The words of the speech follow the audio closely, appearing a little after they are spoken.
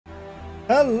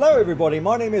Hello everybody,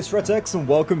 my name is RTS and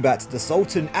welcome back to the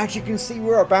Sultan. As you can see,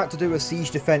 we're about to do a siege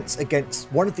defense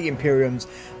against one of the Imperiums.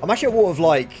 I'm actually at war with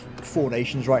like 4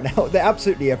 nations right now. They're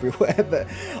absolutely everywhere, but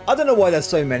I don't know why there's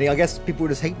so many. I guess people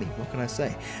just hate me, what can I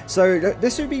say? So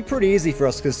this would be pretty easy for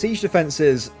us because siege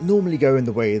defenses normally go in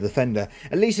the way of the defender.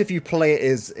 At least if you play it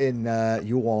as in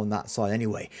you're on that side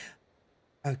anyway.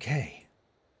 Okay,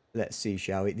 let's see,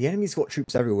 shall we? The enemy's got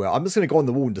troops everywhere. I'm just going to go on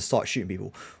the wall and just start shooting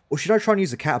people. Or should I try and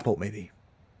use a catapult maybe?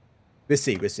 We'll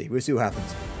see what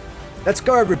happens. Let's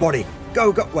go, everybody.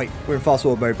 Go. Wait, we're in fast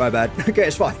forward mode, my bad. Okay,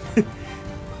 it's fine.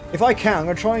 If I can, I'm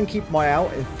going to try and keep my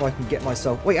out if I can get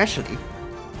myself... Wait, actually.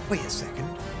 Wait a second.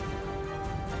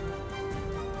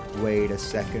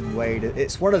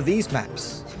 It's one of these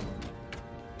maps.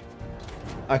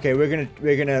 Okay, we're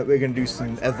gonna do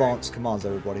some advanced commands,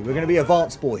 everybody. We're gonna be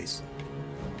advanced boys.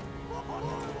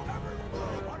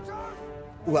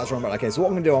 Oh, that's wrong. Okay, so what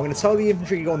I'm gonna do, I'm gonna tell the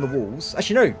infantry to go on the walls.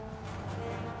 Actually, no.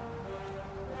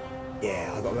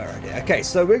 Yeah, I got a better idea. Okay,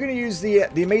 so we're going to use the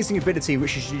amazing ability,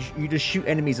 which is you just shoot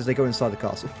enemies as they go inside the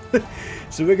castle.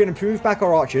 So we're going to move back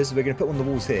our archers. We're going to put on the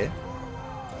walls here.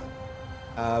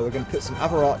 We're going to put some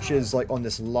other archers like on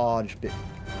this large bit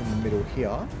in the middle here.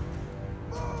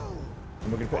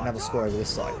 And we're going to put another square over this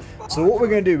side. So what we're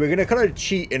going to do, we're going to kind of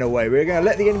cheat in a way. We're going to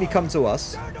let the enemy come to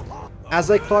us. As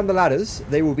they climb the ladders,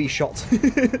 they will be shot.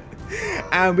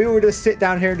 And we will just sit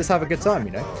down here and just have a good time,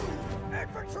 you know.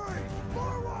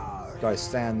 Guys,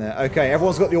 stand there. Okay,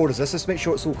 everyone's got the orders. Let's just make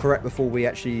sure it's all correct before we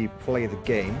actually play the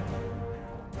game.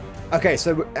 Okay,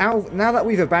 so now that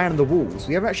we've abandoned the walls,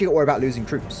 we haven't actually got to worry about losing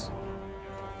troops.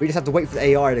 We just have to wait for the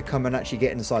AI to come and actually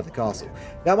get inside the castle.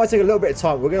 That might take a little bit of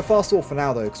time. We're going to fast forward for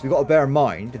now, though, because we've got to bear in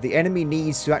mind the enemy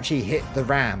needs to actually hit the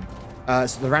ram.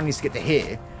 So the ram needs to get to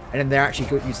here, and then they're actually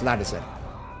going to use the ladders then.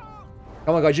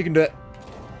 Come on, guys, you can do it.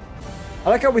 I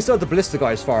like how we still have the ballista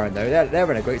guys firing, though. They're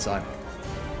having a great time.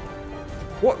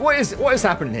 What is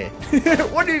happening here?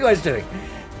 What are you guys doing?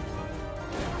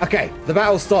 Okay, the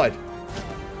battle started.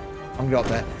 I'm going to go up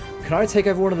there. Can I take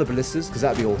over one of the ballistas? Because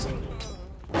that'd be awesome.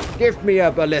 Give me a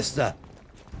ballista.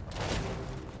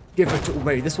 Give it to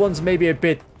me. This one's maybe a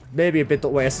bit wait,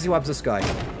 let's see what happens to this guy.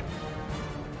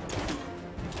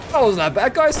 That wasn't that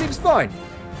bad. Guy seems fine.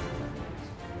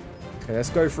 Okay, let's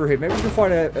go through here. Maybe we can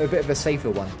find a bit of a safer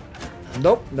one.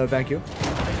 Nope, no thank you.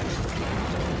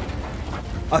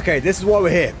 Okay, this is why we're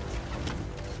here.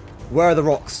 Where are the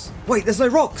rocks? Wait, there's no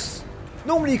rocks.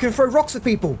 Normally you can throw rocks at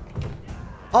people.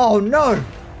 Oh, no.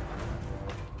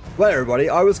 Well, everybody,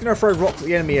 I was going to throw rocks at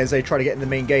the enemy as they try to get in the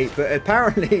main gate, but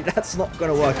apparently that's not going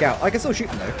to work out. I can still shoot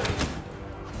them, though.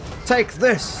 Take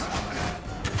this.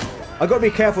 I've got to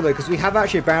be careful, though, because we have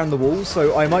actually abandoned the walls,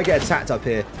 so I might get attacked up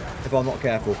here if I'm not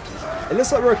careful. It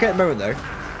looks like we're okay at the moment, though.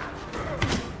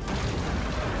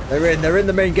 They're in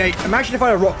the main gate. Imagine if I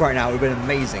had a rock right now, it would have been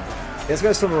amazing. Let's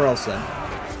go somewhere else then.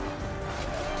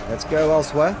 Let's go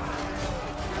elsewhere.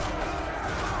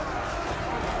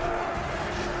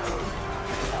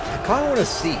 I kind of want to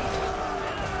see.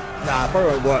 Nah, it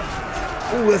probably won't work.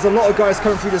 Oh, there's a lot of guys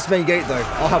coming through this main gate though.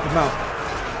 I'll help them out.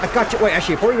 I got you. Wait,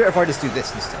 actually, probably better if I just do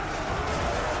this instead.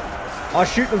 I'll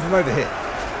shoot them from over here.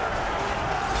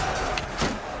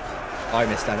 I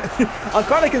missed on it.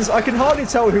 I can hardly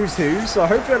tell who's who, so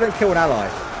hopefully I don't kill an ally.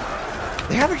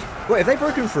 They haven't... Wait, have they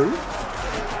broken through?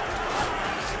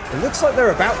 It looks like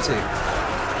they're about to.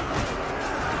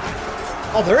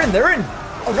 Oh, they're in!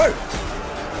 Oh, no!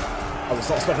 I was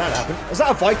not expecting that to happen. Was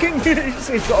that a Viking?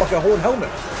 He's got like a horn helmet.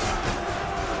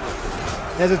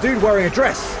 There's a dude wearing a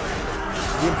dress.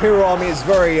 The Imperial Army is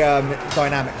very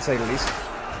dynamic, to say the least.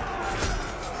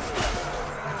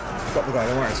 Got the guy,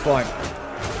 don't worry, it's fine.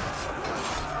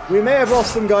 We may have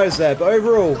lost some guys there, but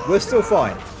overall, we're still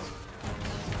fine.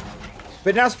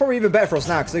 But now it's probably even better for us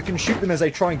now, because they can shoot them as they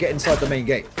try and get inside the main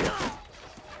gate.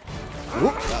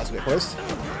 Oop, that was a bit close.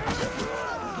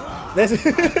 That's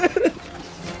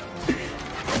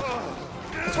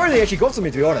where they actually got to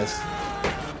me, to be honest.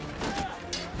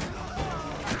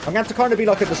 I'm going to have to kind of be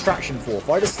like a distraction for. If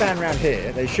I just stand around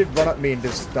here, they should run at me and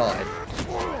just die.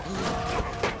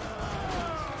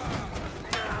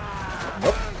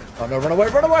 Oh no, run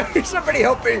away, somebody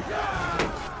help me!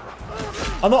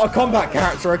 I'm not a combat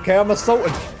character, okay, I'm a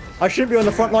Sultan. I shouldn't be on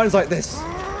the front lines like this.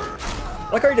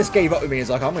 Like how he just gave up with me,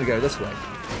 he's like, I'm gonna go this way.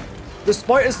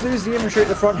 Despite us losing the infantry at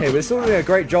the front here, we're still doing a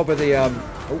great job with the,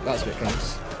 oh, that's a bit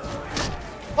close.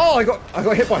 Oh, I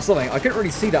got hit by something. I couldn't really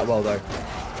see that well, though.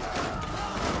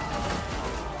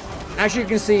 As you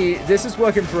can see, this is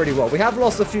working pretty well. We have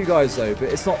lost a few guys, though, but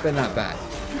it's not been that bad.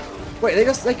 Wait, they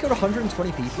killed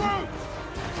 120 people?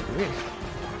 Really?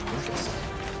 Interesting.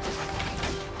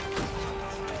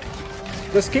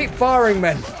 Just keep firing,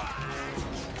 men.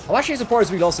 I'm actually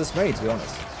surprised we lost this maid, to be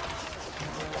honest.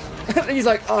 He's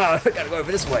like, oh, I gotta go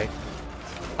over this way.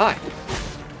 Hi.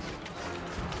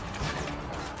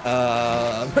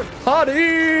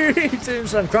 Party! Doing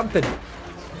some crumping.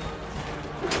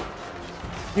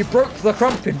 You broke the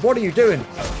crumping. What are you doing?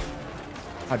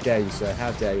 How dare you, sir?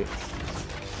 How dare you?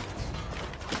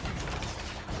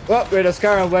 Well, we're just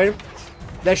carrying on waiting.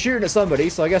 They're shooting at somebody,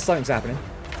 so I guess something's happening.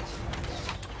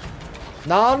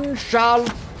 None shall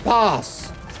pass.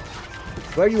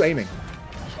 Where are you aiming?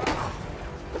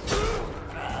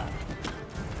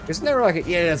 Isn't there like a...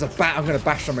 Yeah, there's a bat. I'm going to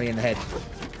bash somebody in the head.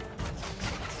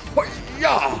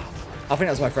 Yeah! I think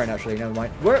that's my friend, actually. Never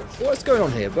mind. What's going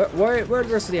on here? Where are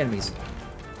the rest of the enemies?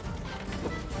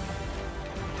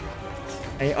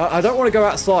 Hey, I don't want to go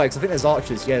outside, because I think there's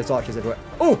archers. Yeah, there's archers everywhere.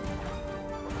 Oh!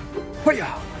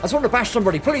 Yeah! I just want to bash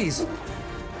somebody, please!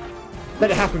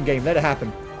 Let it happen, game. Let it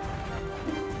happen.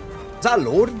 Is that a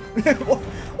lord?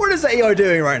 What is the AI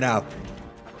doing right now?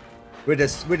 We're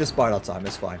just biding our time.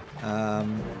 It's fine.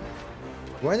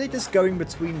 Why are they just going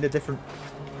between the different...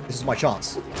 This is my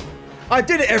chance. I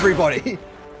did it, everybody!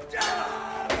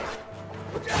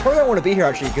 Probably don't want to be here,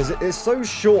 actually, because it's so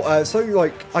short. So,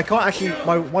 like, I can't actually...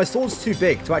 My sword's too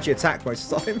big to actually attack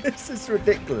most of the time. This is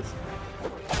ridiculous.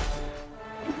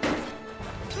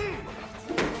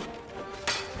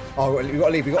 Oh, we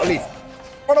gotta leave. We gotta leave.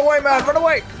 Run away, man! Run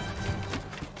away!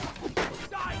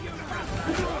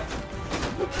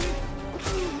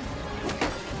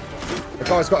 The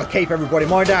guy's got a cape, everybody.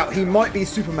 Mind out. He might be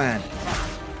Superman.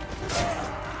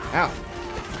 Ow.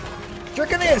 Do you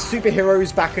reckon they had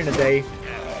superheroes back in the day?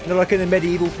 You know, like in the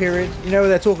medieval period? You know,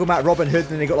 they're talking about Robin Hood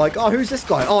and they got like, oh, who's this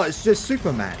guy? Oh, it's just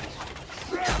Superman.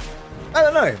 I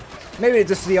don't know. Maybe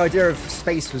just the idea of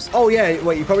space was... Oh, yeah.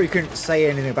 Wait, you probably couldn't say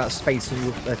anything about space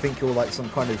and I think you're like some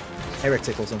kind of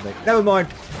heretic or something. Never mind.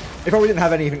 They probably didn't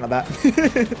have anything like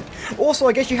that. Also,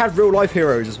 I guess you had real-life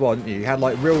heroes as well, didn't you? You had,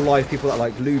 like, real-life people that,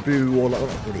 like, Lubu or, like,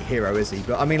 not really a hero, is he?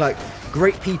 But, I mean, like,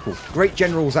 great people. Great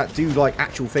generals that do, like,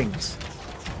 actual things.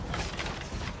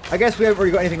 I guess we haven't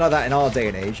really got anything like that in our day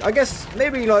and age. I guess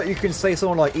maybe, like, you can say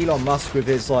someone like Elon Musk with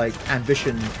his, like,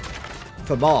 ambition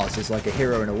for Mars is, like, a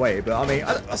hero in a way. But, I mean,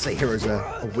 I say hero's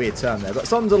a weird term there. But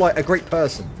someone's, like, a great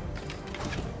person.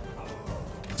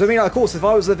 So, I mean, of course, if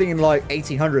I was living in, like,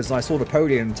 1800s and I saw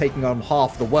Napoleon taking on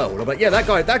half the world, I'm like, yeah,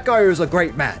 that guy was a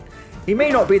great man. He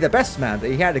may not be the best man, but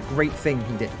he had a great thing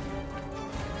he did.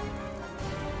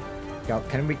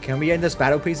 Can we end this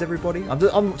battle, please, everybody? I'm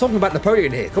talking about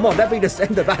Napoleon here. Come on, let me just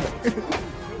end the battle.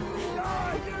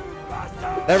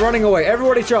 They're running away.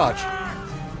 Everybody charge.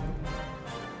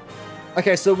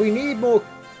 Okay, so we need more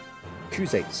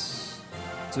Crusades.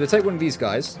 So we'll take one of these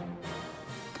guys.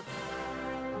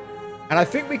 And I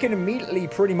think we can immediately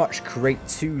pretty much create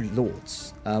 2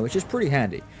 lords, which is pretty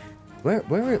handy. What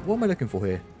am I looking for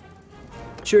here?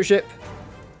 Stewardship.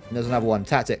 And there's another one.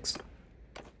 Tactics.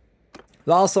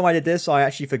 Last time I did this, I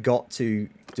actually forgot to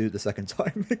do it the second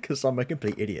time because I'm a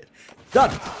complete idiot.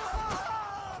 Done!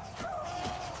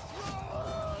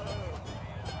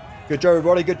 Good job,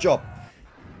 everybody. Good job.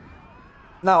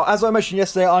 Now, as I mentioned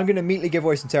yesterday, I'm going to immediately give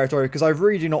away some territory because I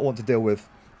really do not want to deal with,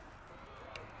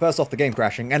 first off, the game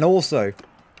crashing, and also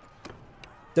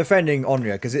defending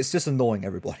Onrya because it's just annoying,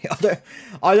 everybody.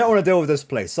 I don't want to deal with this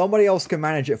place. Somebody else can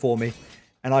manage it for me.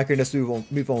 And I can just move on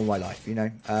with my life, you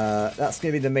know. That's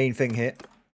going to be the main thing here.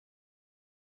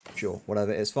 Sure,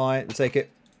 whatever, it's fine. We'll take it.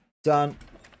 Done.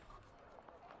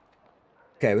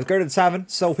 Okay, we'll go to the tavern,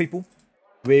 sell people.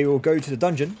 We will go to the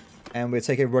dungeon, and we'll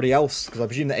take everybody else, because I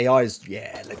presume the AI is...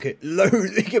 Yeah, look at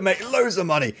loads. You can make loads of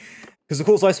money. Because, of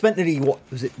course, I spent nearly, what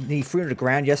was it, nearly 300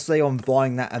 grand yesterday on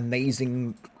buying that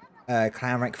amazing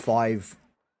Clan Rank 5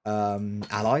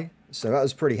 ally. So that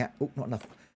was pretty... Oh, not enough.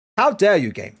 How dare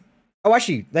you, game? Oh,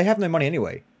 actually, they have no money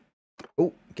anyway.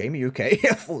 Oh, game, are you okay?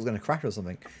 I thought it was going to crash or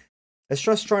something. Let's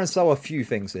just try and sell a few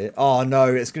things here. Oh, no,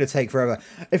 it's going to take forever.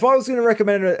 If I was going to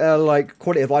recommend, like,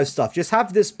 quality of life stuff, just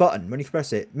have this button when you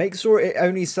press it. Make sure it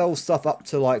only sells stuff up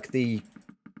to, like, the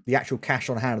actual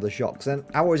cash on hand of the shop. Because then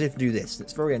I always have to do this.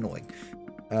 It's very annoying.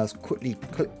 Let's quickly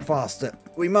click faster.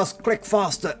 We must click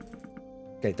faster.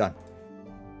 Okay, done.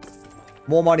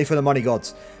 More money for the money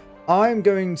gods. I'm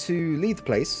going to leave the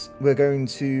place. We're going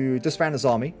to disband this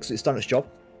army because it's done its job.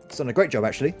 It's done a great job,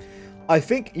 actually. I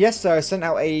think, yes, sir, I sent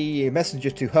out a messenger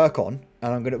to Hercon,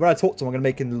 and I'm gonna, when I talk to him, I'm going to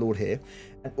make him the Lord here.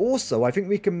 And also, I think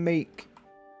we can make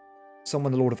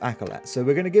someone the Lord of Akalat. So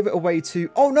we're going to give it away to...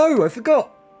 Oh, no, I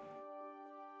forgot!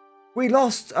 We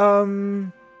lost, I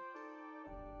can't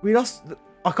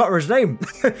remember his name.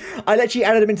 I literally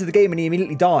added him into the game and he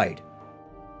immediately died.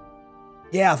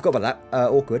 Yeah, I forgot about that.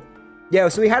 Awkward. Yeah,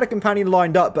 so we had a companion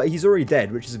lined up, but he's already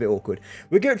dead, which is a bit awkward.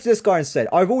 We'll give it to this guy instead.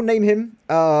 I will name him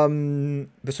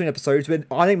between episodes.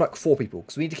 I name like 4 people,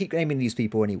 because we need to keep naming these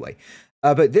people anyway.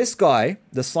 But this guy,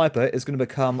 the sniper, is going to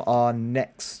become our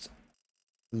next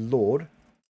lord.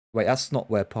 Wait, that's not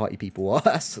where party people are.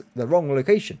 That's the wrong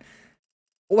location.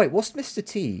 Oh, wait, what's Mr.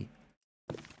 T?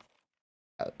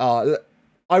 I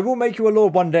will make you a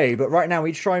lord one day, but right now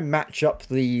we try and match up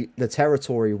the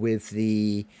territory with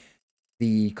the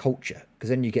culture, because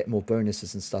then you get more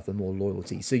bonuses and stuff and more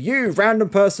loyalty. So you, random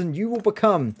person, you will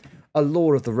become a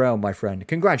lord of the realm, my friend.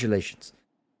 Congratulations.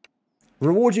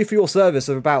 Reward you for your service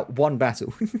of about 1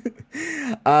 battle.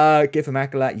 Give him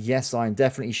accolade. Yes, I'm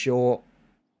definitely sure.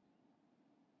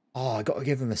 Oh, I got to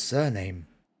give him a surname.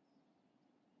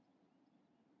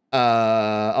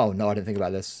 Oh no, I didn't think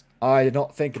about this. I did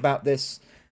not think about this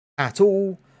at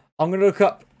all. I'm going to look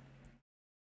up.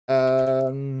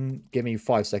 Give me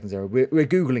 5 seconds there. We're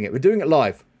Googling it. We're doing it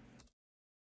live.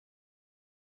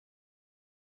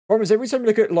 Problem is, every time we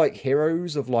look at like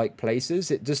heroes of like places,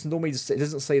 it just normally it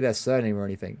doesn't say their surname or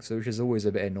anything, so which is always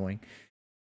a bit annoying.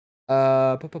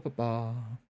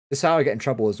 This is how I get in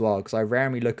trouble as well, because I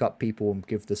randomly look up people and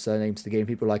give the surnames to the game.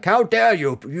 People are like, how dare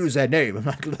you use their name? I'm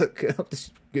like, look, I'm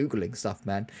just Googling stuff,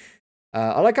 man.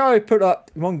 I like how I put up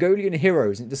Mongolian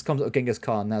heroes and it just comes up with Genghis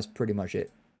Khan. That's pretty much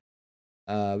it.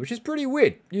 Which is pretty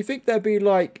weird. You think there'd be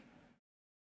like,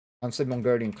 I'm saying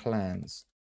Mongolian clans.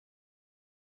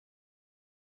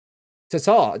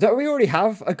 Tatar. Don't we already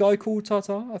have a guy called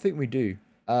Tatar? I think we do.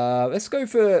 Let's go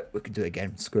for, we can do it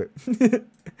again, screw it.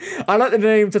 I like the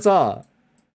name Tatar.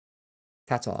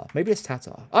 Tatar. Maybe it's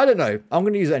Tatar. I don't know. I'm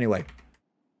going to use it anyway.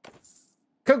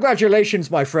 Congratulations,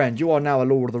 my friend. You are now a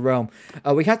Lord of the Realm.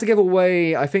 We had to give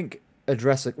away, I think, a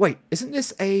dresser. Wait, isn't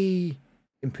this a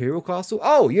Imperial Castle?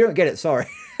 Oh, you don't get it. Sorry.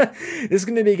 This is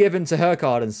going to be given to her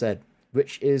card instead,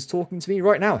 which is talking to me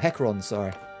right now. Hecaron,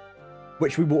 sorry.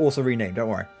 Which we will also rename. Don't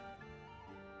worry.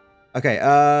 Okay,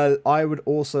 I would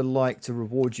also like to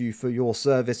reward you for your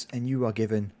service, and you are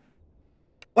given...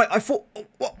 Wait, I thought...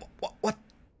 What?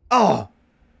 Oh!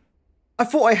 I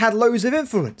thought I had loads of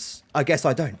influence. I guess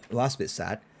I don't. Well, that's a bit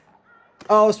sad.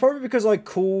 Oh, it's probably because I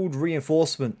called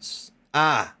reinforcements.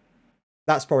 Ah!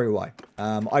 That's probably why.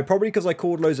 Because I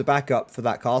called loads of backup for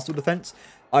that castle defense,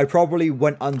 I probably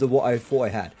went under what I thought I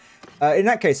had. In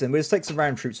that case, then, we'll just take some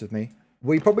random troops with me.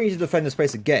 We probably need to defend this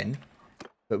place again,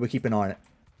 but we'll keep an eye on it.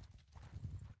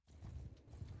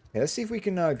 Okay, let's see if we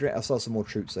can get ourselves some more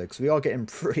troops, though, because we are getting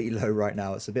pretty low right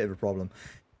now. It's a bit of a problem.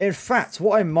 In fact,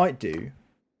 what I might do...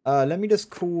 let me just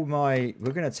call my...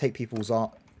 We're going to take people's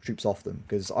troops off them,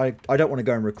 because I don't want to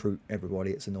go and recruit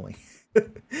everybody. It's annoying.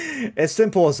 It's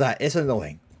simple as that. It's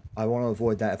annoying. I want to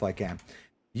avoid that if I can.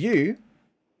 You...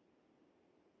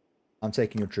 I'm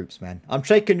taking your troops, man. I'm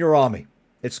taking your army.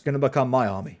 It's going to become my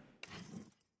army.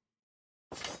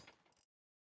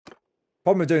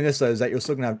 Problem with doing this, though, is that you're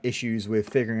still going to have issues with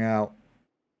figuring out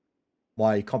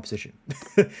my composition.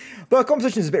 But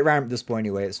composition is a bit random at this point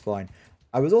anyway. It's fine.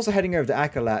 I was also heading over to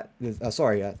Akalat.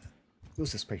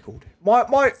 What's this place called? My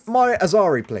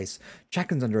Aserai place.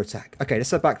 Chakan's under attack. Okay,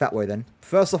 let's head back that way then.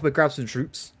 First off, we'll grab some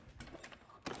troops.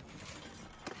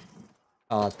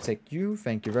 I'll take you.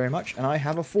 Thank you very much. And I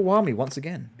have a full army once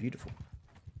again. Beautiful.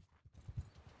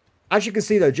 As you can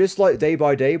see, though, just like day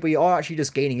by day, we are actually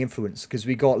just gaining influence because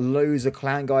we got loads of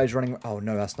clan guys running. Oh,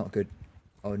 no, that's not good.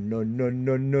 Oh, no.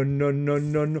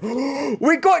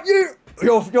 We got you!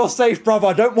 You're safe,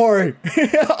 brother. Don't worry.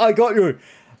 I got you.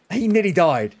 He nearly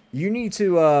died. You need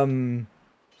to,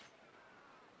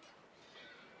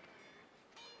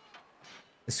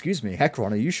 Excuse me,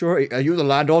 Hecaron, are you sure? Are you the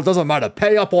landlord? Doesn't matter.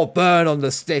 Pay up or burn on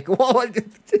the stick. What?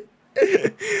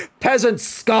 Peasant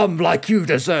scum like you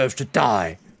deserve to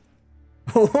die.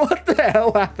 What the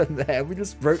hell happened there? We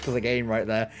just broke the game right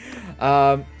there.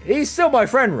 He's still my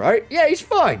friend, right? Yeah, he's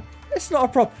fine. It's not a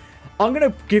problem. I'm going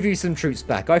to give you some troops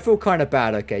back. I feel kind of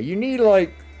bad, okay? You need,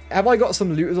 like... Have I got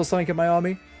some looters or something in my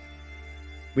army?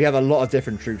 We have a lot of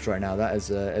different troops right now. That is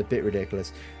a bit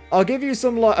ridiculous. I'll give you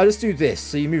some, like... I'll just do this,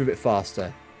 so you move a bit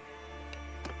faster.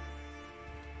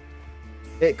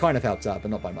 It kind of helped out,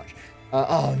 but not by much.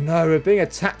 Oh, no. We're being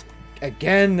attacked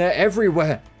again. They're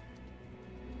everywhere.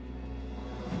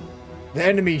 The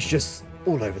enemy's just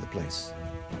all over the place.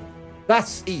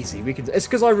 That's easy. We can. It's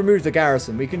because I removed the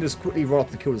garrison. We can just quickly roll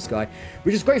up to kill this guy,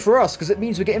 which is great for us because it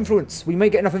means we get influence. We may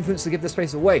get enough influence to give this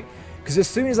place away. Because as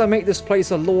soon as I make this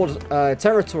place a lord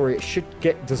territory, it should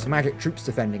get those magic troops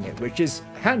defending it, which is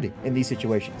handy in these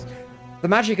situations. The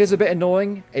magic is a bit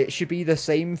annoying. It should be the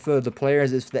same for the player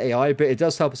as it is for the AI, but it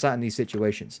does help us out in these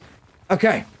situations.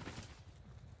 Okay.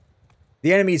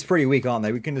 The enemy's pretty weak, aren't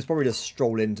they? We can just probably just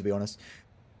stroll in, to be honest.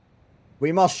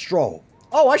 We must stroll.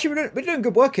 Oh, actually, we're doing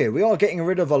good work here. We are getting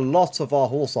rid of a lot of our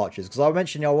horse archers. Because I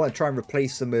mentioned I want to try and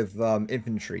replace them with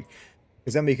infantry.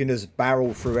 Because then we can just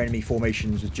barrel through enemy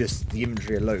formations with just the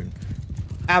infantry alone.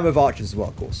 And with archers as well,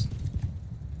 of course.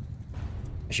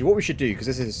 Actually, what we should do, because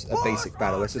this is a basic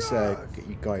battle, let's just get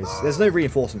you guys... There's no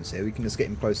reinforcements here. We can just get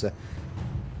them closer.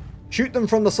 Shoot them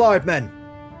from the side, men.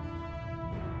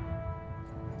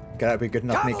 Okay, that'd be good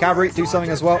enough for me. Cavalry, do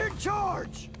something as well.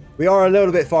 We are a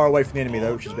little bit far away from the enemy,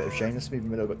 though, which is a bit of a shame. Let's move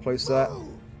them a little bit closer.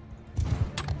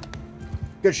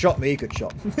 Good shot, me. Good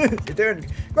shot. You're doing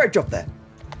a great job there.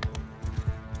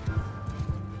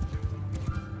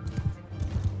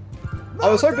 I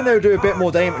was hoping they would do a bit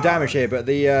more damage here, but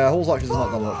the horse archers is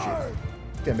not going to watch you.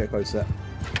 Get a bit closer.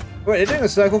 Wait, they're doing a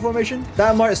circle formation?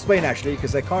 That might explain, actually,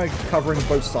 because they're kind of covering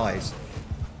both sides.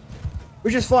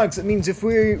 Which is fine, because it means if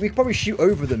we can probably shoot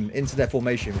over them into their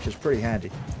formation, which is pretty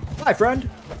handy. Hi, friend!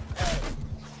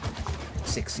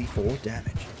 64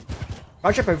 damage.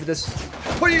 I'll jump over this.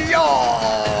 What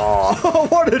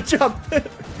a jump!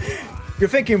 You're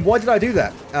thinking, why did I do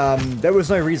that? There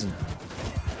was no reason.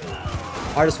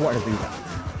 I just wanted to do that.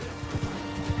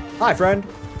 Hi, friend.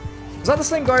 Is that the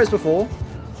same guy as before?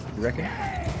 You reckon?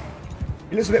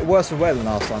 He looks a bit worse for wear than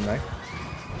last time, though.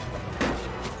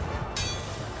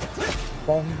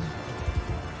 Bong.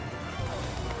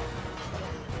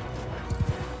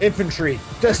 Infantry,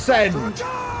 descend!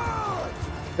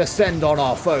 Descend on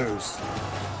our foes.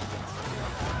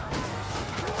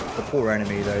 The poor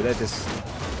enemy, though, they're just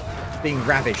being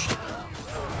ravished.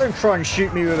 Don't try and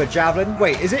shoot me with a javelin.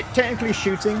 Wait, is it technically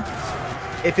shooting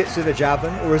if it's with a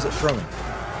javelin, or is it throwing?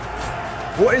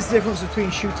 What is the difference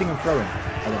between shooting and throwing?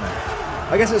 I don't know.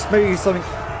 I guess it's maybe something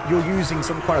you're using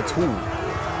some kind of tool.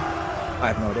 I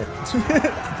have no idea.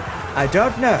 I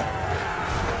don't know.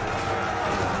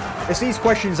 It's these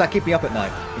questions that keep me up at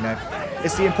night, you know.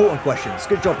 It's the important questions.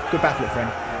 Good job. Good battle,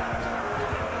 friend.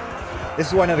 This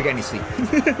is why I never get any sleep.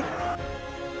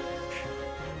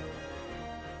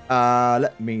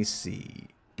 Let me see.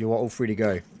 You are all free to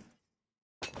go.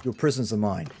 Your prisoners are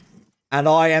mine. And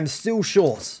I am still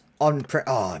short on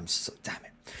I'm so... Damn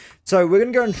it. So we're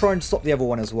going to go and try and stop the other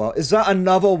one as well. Is that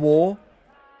another war?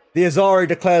 The Aserai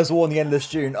declares war on the end of this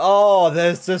June. Oh,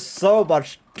 there's just so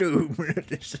much doom.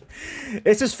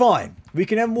 It's just fine. We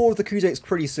can end more of the Kaoses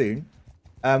pretty soon.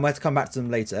 We have to come back to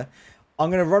them later. I'm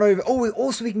going to run over... Oh,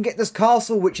 also we can get this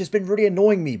castle, which has been really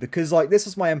annoying me. Because, like, this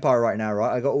is my empire right now,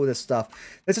 right? I got all this stuff.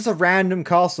 There's just a random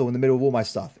castle in the middle of all my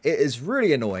stuff. It is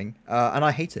really annoying. And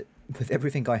I hate it with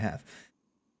everything I have.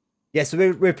 Yeah, so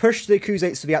we're pushed the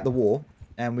Kaoses to be at the war.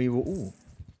 And we will... Ooh,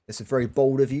 it's a very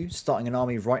bold of you, starting an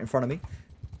army right in front of me.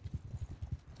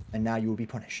 And now you will be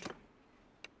punished.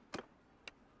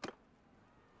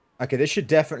 Okay, this should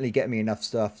definitely get me enough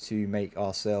stuff to make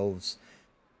ourselves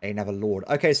another lord.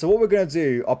 Okay, so what we're going to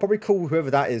do, I'll probably call whoever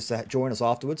that is to join us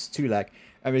afterwards, Two-Leg,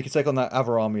 and we can take on that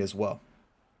other army as well.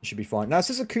 It should be fine. Now, this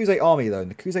is a Kaoses army, though,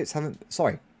 and the Kaoses haven't...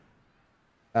 Sorry.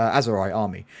 Aserai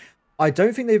army. I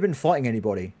don't think they've been fighting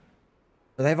anybody.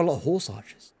 But they have a lot of horse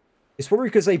archers. It's probably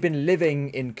because they've been living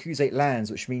in Kaoses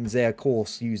lands, which means they, of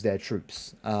course, use their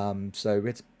troops. So we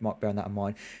have to bear that in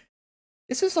mind.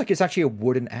 This looks like it's actually a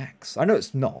wooden axe. I know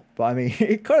it's not, but I mean,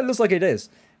 it kind of looks like it is.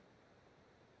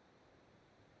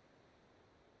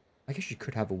 I guess you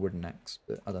could have a wooden axe,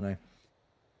 but I don't know.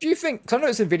 Do you think, because I know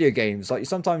it's in video games, like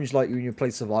sometimes like when you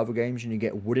play survival games and you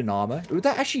get wooden armor, would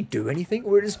that actually do anything?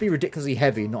 Or would it just be ridiculously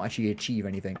heavy and not actually achieve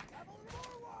anything?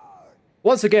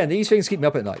 Once again, these things keep me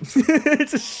up at night.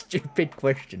 It's a stupid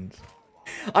questions.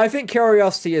 I think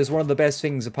curiosity is one of the best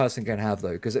things a person can have,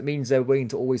 though, because it means they're willing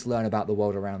to always learn about the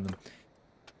world around them.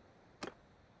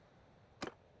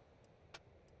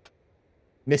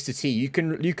 Mr. T, you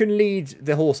can lead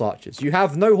the horse archers. You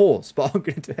have no horse, but I'm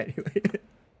going to do it anyway.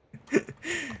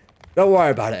 Don't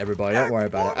worry about it, everybody. Don't worry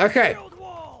about it. Okay.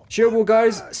 Shield wall,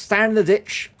 guys. Stand in the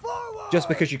ditch. Just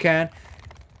because you can.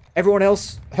 Everyone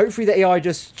else, hopefully the AI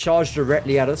just charged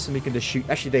directly at us and we can just shoot.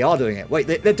 Actually, they are doing it. Wait,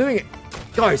 they're doing it.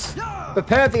 Guys,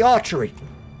 prepare the archery.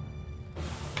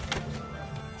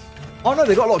 Oh no,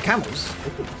 they got a lot of camels.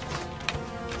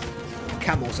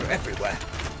 Camels are everywhere.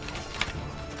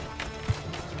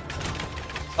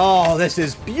 Oh, this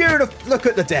is beautiful. Look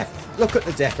at the death. Look at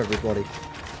the death, everybody.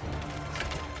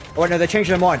 Oh, wait, no, they're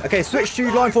changing their mind. Okay, switch to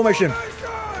line formation.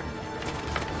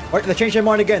 Wait, they changed their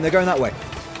mind again. They're going that way.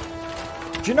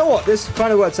 Do you know what? This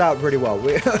kind of works out really well.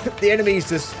 The enemy's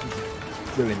just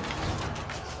ruined.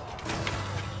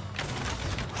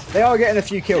 They are getting a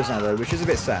few kills now, though, which is a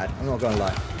bit sad. I'm not going to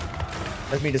lie.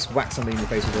 Let me just whack somebody in the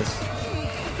face with this.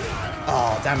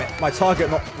 Oh, damn it. My target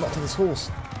not to this horse.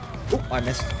 Oh, I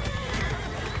missed.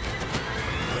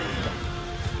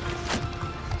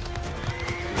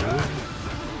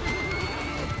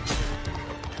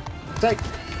 Take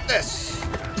this.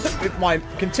 With my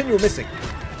continual missing.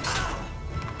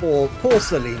 Poor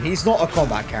Selim. He's not a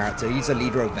combat character. He's a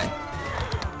leader of men.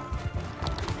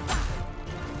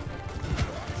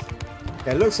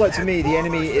 Okay, it looks like to me the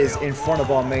enemy is in front of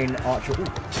our main archer.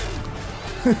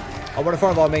 I'm in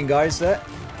front of our main guys there.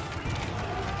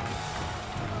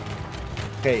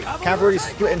 Okay, cavalry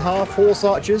split in half, horse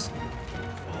archers.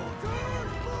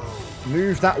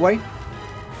 Move that way.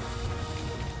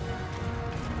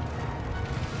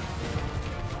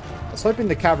 I was hoping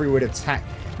the cavalry would attack.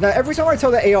 Now, every time I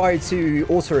tell the AI to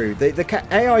auto, the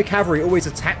AI cavalry always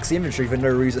attacks the infantry for no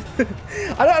reason.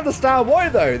 I don't understand why,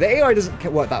 though. The AI doesn't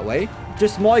work that way.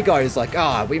 Just my guy is like,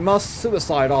 we must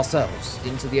suicide ourselves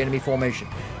into the enemy formation.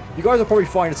 You guys are probably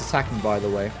fine us attacking, by the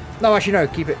way. No, actually, no.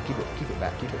 Keep it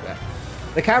back. Keep it back.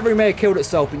 The cavalry may have killed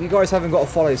itself, but you guys haven't got to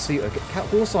follow suit.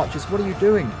 Horse archers, what are you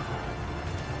doing?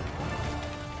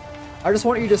 I just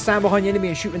want you to stand behind the enemy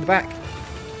and shoot in the back.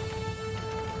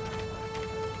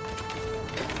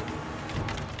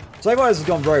 So far, this has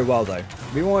gone very well, though.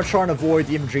 We want to try and avoid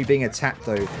the infantry being attacked,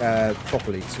 though,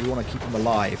 properly. So we want to keep them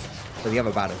alive for the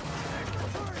other battle.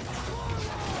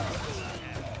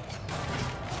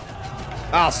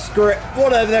 Ah, screw it.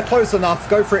 Whatever, they're close enough.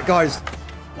 Go for it, guys.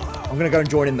 I'm going to go and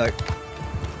join in, though.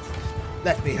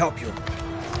 Let me help you.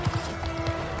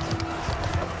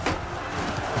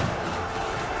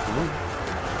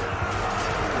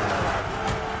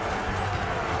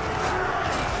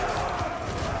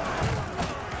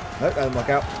 Nope, that didn't work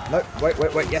out.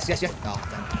 Nope, wait. Yes. Oh,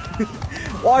 damn.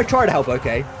 Well, I tried to help,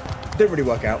 okay. Didn't really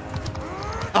work out.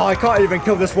 Oh, I can't even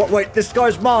kill this one. Wait, this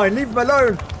guy's mine. Leave him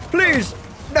alone. Please.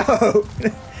 No.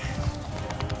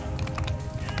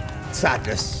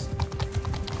 Sadness.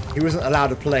 He wasn't allowed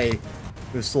to play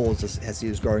with swords as he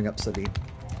was growing up, Selim.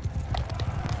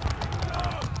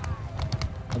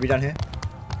 Are we done here?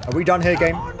 Are we done here,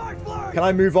 game? Can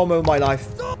I move on with my life?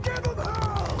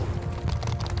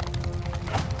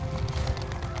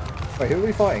 Wait, who are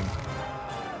we fighting?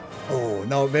 Oh,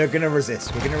 no, we're going to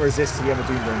resist. We're going to resist the other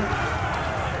Doombringer.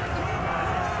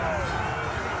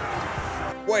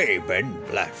 Way been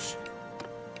blessed.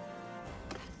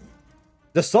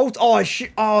 The Sultan.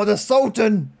 Oh, the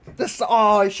Sultan.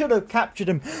 I should have captured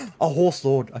him. A horse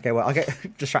lord. Okay, well, I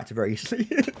get distracted very easily.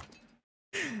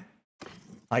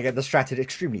 I get distracted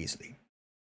extremely easily.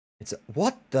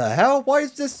 What the hell? Why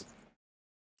is this?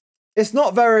 It's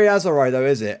not very Aserai, though,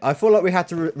 is it? I feel like we had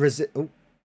to resist.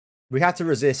 We had to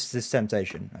resist this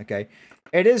temptation. Okay,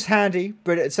 it is handy,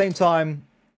 but at the same time,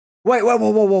 wait, whoa.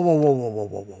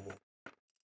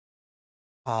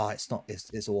 Ah, it's not.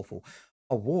 It's awful.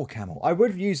 A war camel. I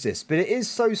would use this, but it is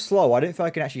so slow. I don't think I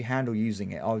can actually handle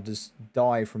using it. I'll just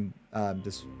die from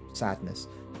this sadness.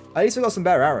 At least I got some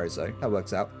better arrows, though. That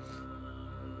works out.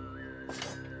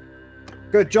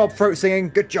 Good job, throat singing.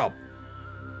 Good job.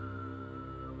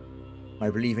 I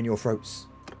believe in your throats.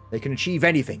 They can achieve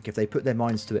anything if they put their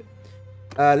minds to it.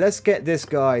 Let's get this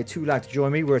guy, Tulag, to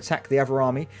join me. We'll attack the other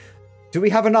army. Do we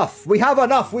have enough? We have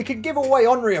enough. We can give away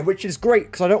Onria, which is great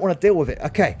because I don't want to deal with it.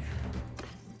 Okay.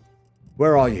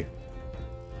 Where are you?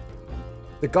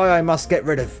 The guy I must get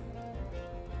rid of.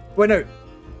 Wait, no.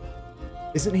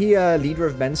 Isn't he a leader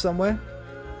of men somewhere?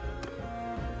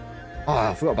 Oh,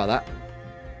 I forgot about that.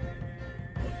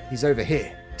 He's over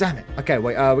here. Damn it. Okay,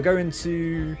 wait. We're going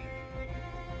to...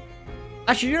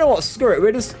 Actually, you know what? Screw it.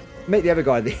 We'll just make the other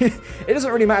guy the... It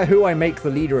doesn't really matter who I make the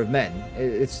leader of men.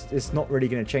 It's not really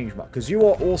going to change much. Because you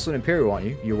are also an Imperial, aren't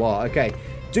you? You are. Okay.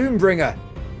 Doombringer.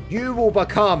 You will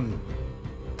become...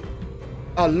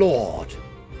 a lord.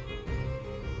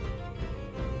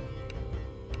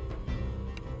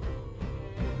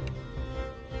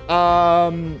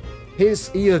 He's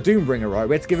a Doombringer, right?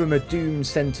 We have to give him a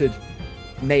Doom-centered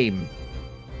name.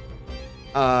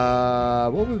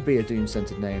 What would be a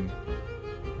Doom-centered name?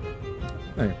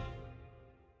 Oh.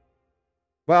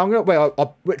 Well, I'm gonna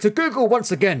wait. To Google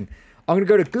once again. I'm gonna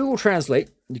go to Google Translate.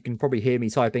 You can probably hear me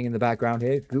typing in the background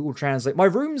here. Google Translate. My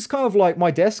room's kind of like,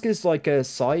 my desk is like a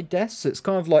side desk. So it's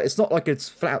kind of like, it's not like it's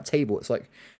flat out table. It's like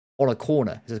on a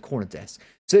corner. It's a corner desk.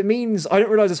 So it means, I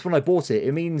didn't realize this when I bought it.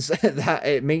 It means that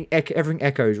everything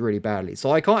echoes really badly.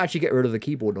 So I can't actually get rid of the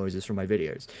keyboard noises from my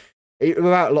videos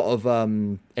without a lot of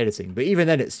editing. But even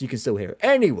then, you can still hear it.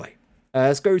 Anyway,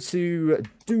 let's go to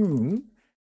Doom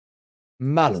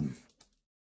Malum.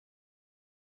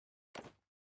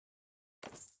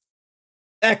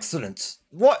 Excellent.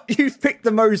 What? You've picked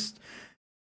the most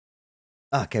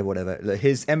Okay, whatever. Look,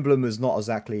 his emblem was not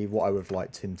exactly what I would have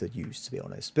liked him to use, to be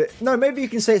honest. But no, maybe you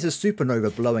can say it's a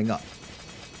supernova blowing up.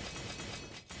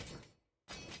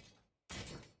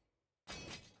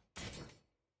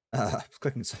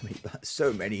 Clicking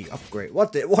so many upgrade.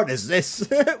 What is this?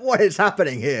 What is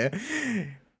happening here?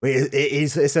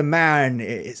 It's a man.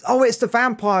 It's the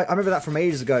vampire. I remember that from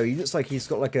ages ago. He looks like he's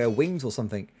got like a wings or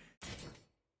something.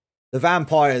 The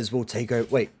vampires will take over.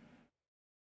 Wait.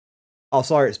 Oh,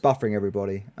 sorry, it's buffering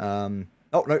everybody. Oh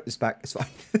no, it's back. It's fine.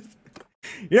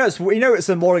 you know, it's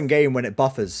a modern game when it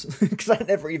buffers because that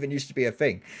never even used to be a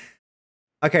thing.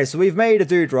 Okay, so we've made a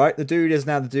dude, right? The dude is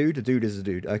now the dude. The dude is the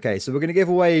dude. Okay, so we're gonna give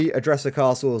away a Dresser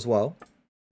Castle as well,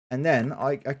 and then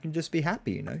I can just be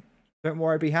happy, you know. Don't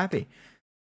worry, be happy.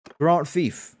 Grant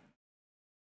Fief.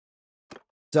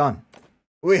 Done.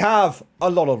 We have a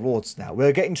lot of lords now.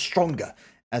 We're getting stronger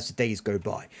as the days go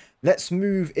by. Let's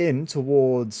move in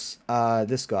towards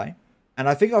this guy. And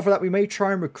I think after that we may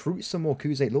try and recruit some more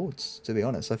Crusade Lords, to be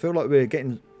honest. I feel like we're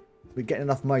getting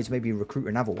enough money to maybe recruit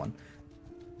another one.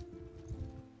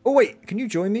 Oh wait, can you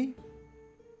join me?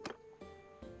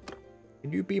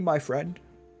 Can you be my friend?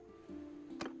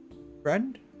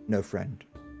 Friend? No friend.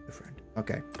 No friend.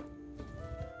 Okay.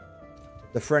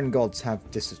 The friend gods have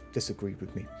disagreed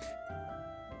with me.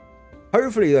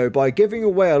 Hopefully, though, by giving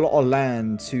away a lot of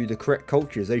land to the correct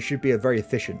cultures, they should be very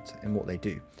efficient in what they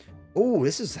do. Oh,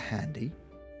 this is handy.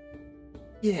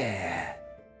 Yeah.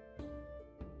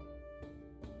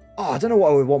 Oh, I don't know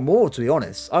what I would want more, to be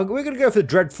honest. We're going to go for the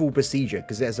Dreadful Besieger,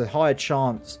 because there's a higher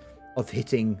chance of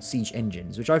hitting siege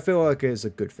engines, which I feel like is a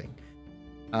good thing.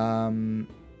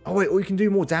 Oh, wait, we can do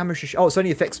more damage to... Oh, it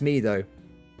only affects me, though.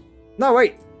 No,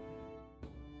 wait.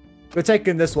 We're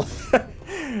taking this one.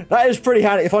 That is pretty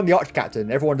handy. If I'm the Arch Captain,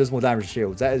 everyone does more damage to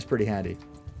shields. That is pretty handy.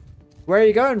 Where are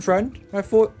you going, friend? I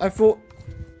thought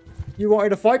you wanted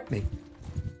to fight me.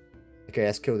 Okay,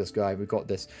 let's kill this guy. We got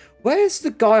this. Where's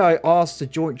the guy I asked to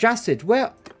join? Jassid,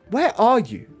 where are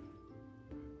you?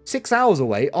 6 hours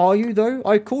away, are you though?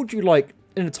 I called you like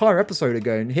an entire episode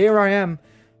ago, and here I am,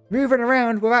 moving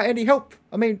around without any help.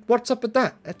 I mean, what's up with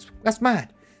that? That's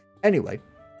mad. Anyway,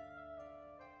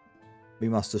 we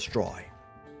must destroy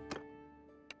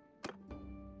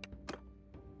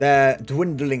their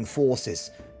dwindling forces.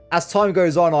 As time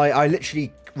goes on, I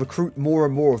literally recruit more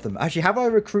and more of them. Actually, have I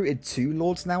recruited 2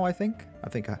 lords now, I think?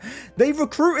 They've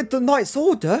recruited the Knights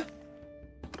Order.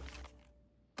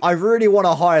 I really want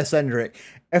to hire Cendric.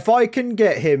 If I can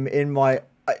get him in my...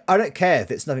 I don't care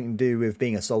if it's nothing to do with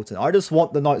being a Sultan. I just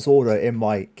want the Knights Order in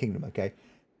my kingdom, okay?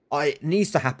 It needs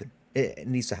to happen. It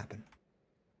needs to happen.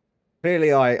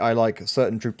 Clearly, I like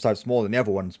certain troop types more than the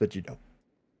other ones, but you know.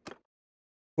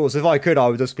 Of course, if I could, I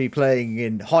would just be playing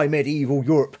in high medieval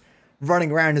Europe,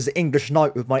 running around as an English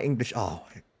knight with my English... Oh,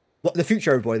 what the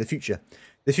future, everybody, the future.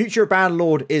 The future of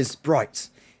Bannerlord is bright.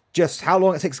 Just how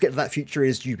long it takes to get to that future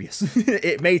is dubious.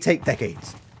 It may take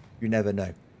decades. You never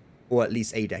know. Or at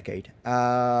least a decade. Oh,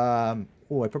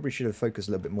 I probably should have focused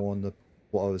a little bit more on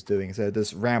what I was doing. So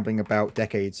just rambling about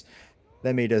decades.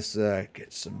 Let me just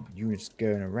get some units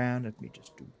going around. Let me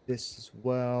just do this as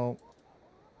well.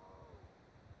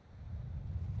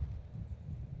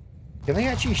 Can they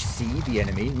actually see the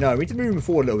enemy? No, we need to move them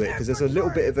forward a little bit because there's a little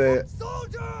bit of a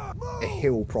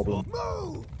hill problem.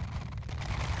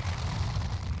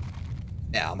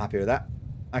 Yeah, I'm happy with that.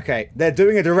 Okay, they're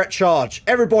doing a direct charge.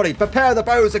 Everybody, prepare the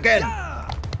bows again.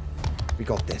 We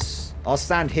got this. I'll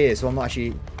stand here so I'm not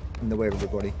actually in the way of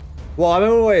everybody. Well, I'm in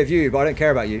the way of you, but I don't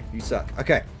care about you. You suck.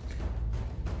 Okay.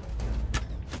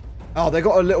 Oh, they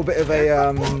got a little bit of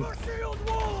a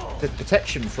the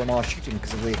protection from our shooting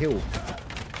because of the hill.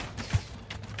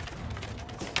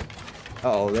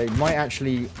 Uh-oh, they might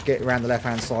actually get around the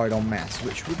left-hand side en masse,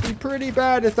 which would be pretty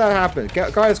bad if that happened.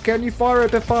 Guys, can you fire a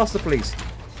bit faster, please?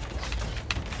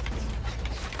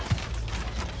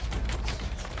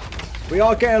 We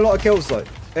are getting a lot of kills, though.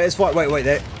 It's fine. Wait.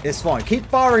 It's fine. Keep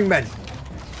firing, men.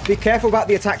 Be careful about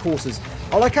the attack horses.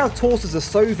 I like how horses are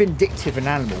so vindictive an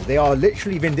animal. They are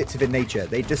literally vindictive in nature.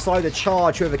 They decide to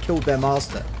charge whoever killed their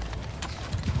master.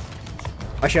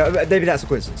 Actually, maybe that's a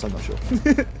coincidence. I'm not sure.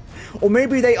 Or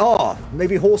maybe they are.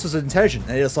 Maybe horses are intelligent.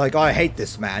 And they're just like, I hate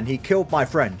this man. He killed my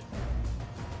friend.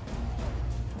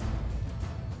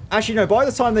 Actually, no. By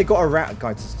the time they got around...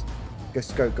 Guys,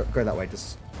 just go that way.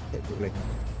 Just hit quickly.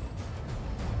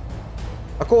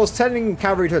 Of course, telling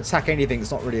cavalry to attack anything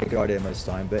is not really a good idea most of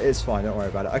the time. But it's fine. Don't worry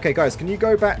about it. Okay, guys. Can you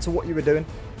go back to what you were doing?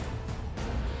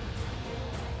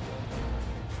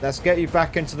 Let's get you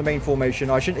back into the main formation.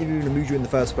 I shouldn't have even moved you in the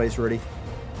first place, really.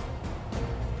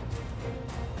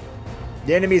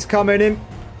 The enemy's coming in.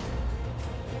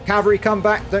 Cavalry, come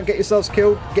back. Don't get yourselves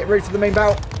killed. Get ready for the main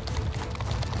battle.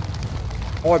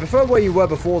 Oh, I prefer where you were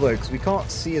before, though, because we can't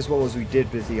see as well as we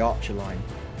did with the archer line.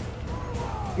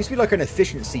 It used to be like an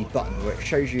efficiency button where it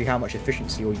shows you how much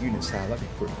efficiency your units have. That'd be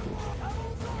pretty cool.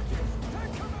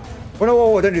 Oh,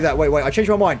 no, don't do that. Wait. I changed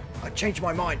my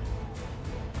mind.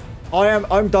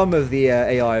 I'm done with the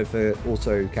AI for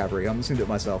auto cavalry. I'm just going to do it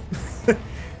myself.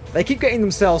 They keep getting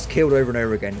themselves killed over and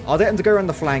over again. I'll get them to go around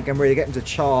the flank and really get them to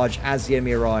charge as the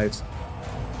enemy arrives.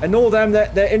 Ignore them.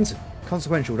 They're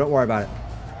inconsequential. Don't worry about it.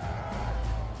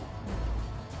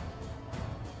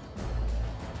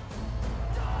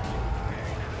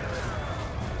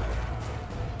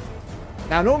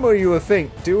 Now, normally you would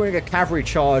think doing a cavalry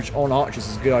charge on archers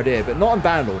is a good idea, but not on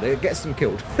Bannerlord. It gets them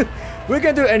killed. We're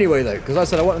going to do it anyway, though, because I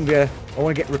said I want to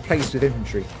get replaced with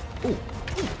infantry. Ooh.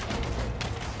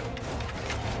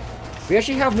 We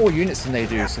actually have more units than they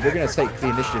do, so we're going to take the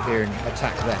initiative here and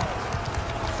attack them.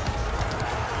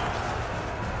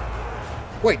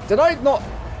 Wait, did I not...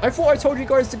 I thought I told you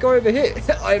guys to go over here.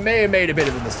 I may have made a bit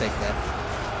of a mistake there.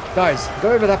 Guys,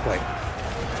 go over that way.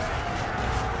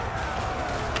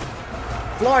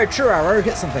 Fly, true arrow,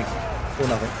 hit something. Or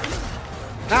nothing.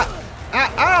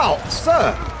 Ow!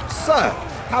 Sir,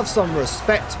 have some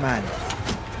respect, man.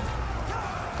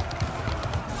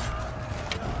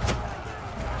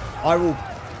 I will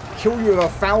kill you with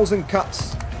 1,000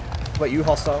 cuts. Wait, you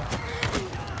hostile?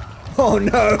 Oh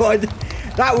no,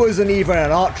 that wasn't even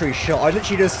an archery shot. I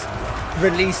literally just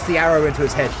released the arrow into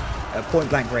his head at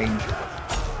point blank range.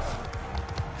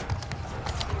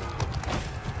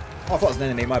 Oh, I thought it was an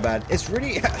enemy, my bad. It's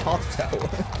really hard to tell.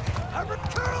 I will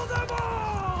kill them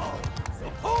all! So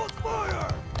hold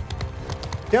fire!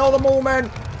 Kill them all, men!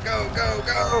 Go!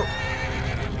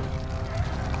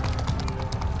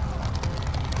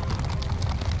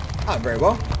 Oh, very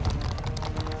well.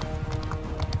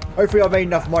 Hopefully I've made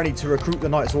enough money to recruit the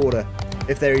Knights Order,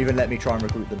 if they even let me try and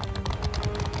recruit them.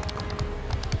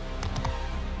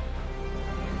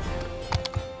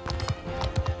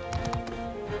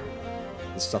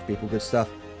 Good stuff, people, good stuff.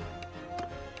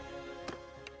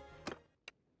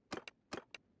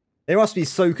 They must be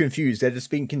so confused. They're just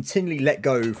being continually let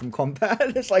go from combat.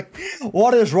 It's like,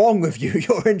 what is wrong with you?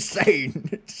 You're insane.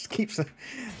 It just keeps...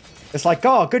 It's like,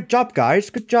 oh, good job, guys.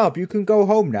 Good job. You can go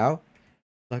home now.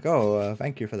 Like, oh,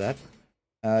 thank you for that.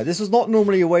 This is not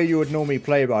normally a way you would normally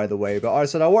play, by the way. But I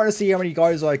said I want to see how many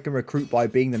guys I can recruit by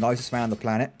being the nicest man on the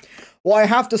planet. What I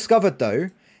have discovered,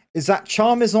 though, is that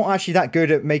charm is not actually that good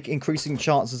at increasing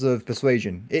chances of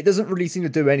persuasion. It doesn't really seem to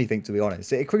do anything, to be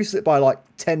honest. It increases it by like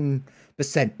 10%.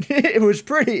 It was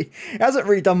pretty... It hasn't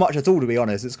really done much at all, to be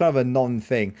honest. It's kind of a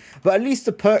non-thing. But at least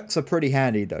the perks are pretty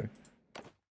handy, though.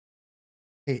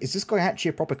 Hey, is this guy actually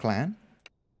a proper clan?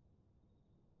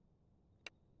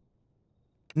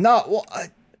 No, well,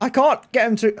 I can't get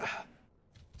him to...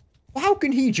 Well, how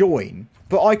can he join?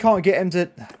 But I can't get him to...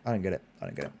 I don't get it.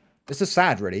 It's just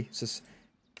sad, really. It's just...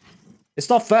 It's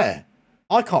not fair.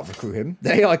 I can't recruit him.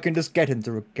 I can just get him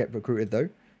to get recruited, though.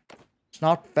 It's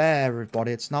not fair,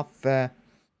 everybody. It's not fair.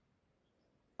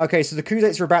 Okay, so the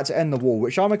Khuzaits are about to end the war,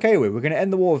 which I'm okay with. We're going to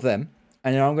end the war with them.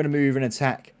 And then I'm going to move and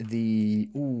attack the...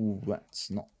 Ooh,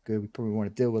 that's not good. We probably want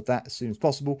to deal with that as soon as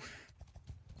possible.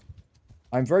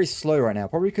 I'm very slow right now.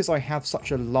 Probably because I have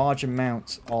such a large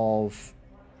amount of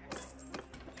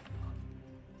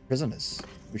prisoners,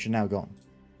 which are now gone.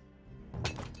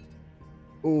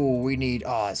 Ooh, we need...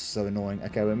 Oh, it's so annoying.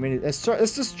 Okay, well, let's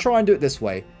just try and do it this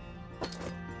way.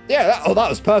 Yeah, that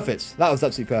was perfect. That was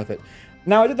absolutely perfect.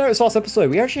 Now, I did notice last episode,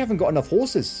 we actually haven't got enough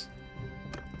horses.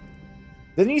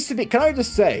 There needs to be... Can I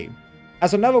just say,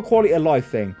 as another quality of life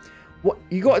thing, what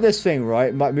you got this thing,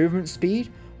 right? Like movement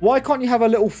speed. Why can't you have a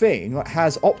little thing that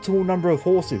has optimal number of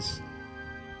horses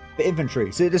for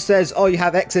infantry? So it just says, oh, you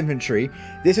have X infantry.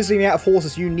 This is the amount of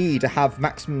horses you need to have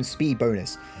maximum speed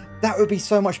bonus. That would be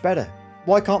so much better.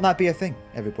 Why can't that be a thing,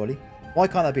 everybody? Why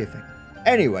can't that be a thing?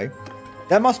 Anyway,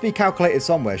 that must be calculated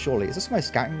somewhere, surely. Is this my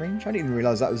scouting range? I didn't even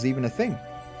realize that was even a thing.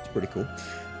 It's pretty cool.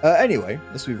 Anyway,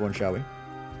 let's move on, shall we?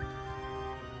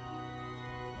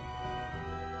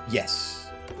 Yes.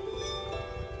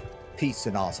 Peace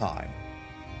in our time.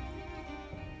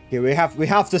 Here we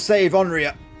have to save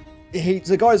Onria.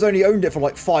 The guy's only owned it for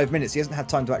like 5 minutes. He hasn't had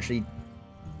time to actually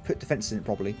put defenses in it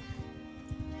properly.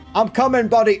 I'm coming,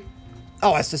 buddy.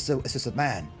 Oh, it's just a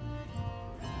man.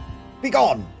 Be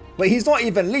gone. Wait, he's not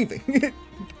even leaving.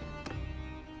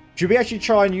 Should we actually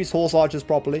try and use horse archers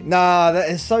properly? Nah, that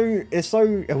is so... It's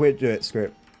so... We'll do it, screw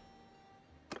it.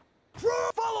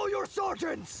 Follow your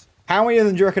sergeants! How many of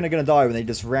them do you reckon are going to die when they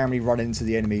just randomly run into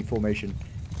the enemy formation?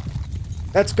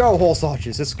 Let's go, horse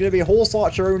archers. It's going to be a horse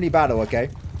archer only battle, okay?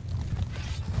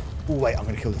 Oh, wait, I'm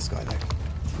going to kill this guy, though.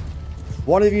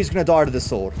 One of you is going to die to the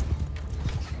sword.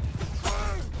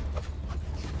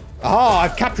 Aha,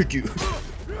 I've captured you.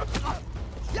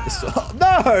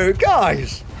 No,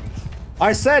 guys.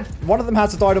 I said one of them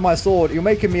had to die to my sword. You're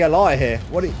making me a liar here.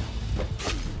 What are you...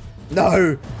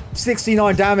 No.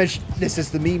 69 damage. This is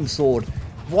the meme sword.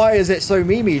 Why is it so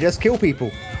memey? Just kill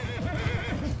people.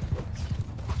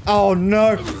 Oh,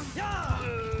 no.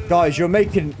 Guys, you're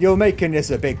making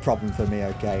this a big problem for me,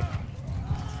 okay?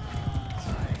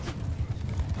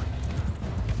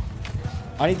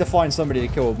 I need to find somebody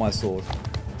to kill with my sword.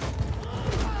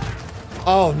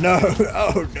 Oh no,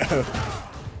 oh no.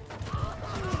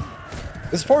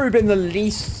 This has probably been the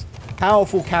least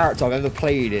powerful character I've ever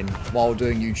played in while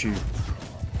doing YouTube.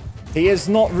 He is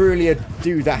not really a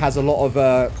dude that has a lot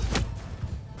of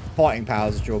fighting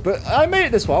powers, but I made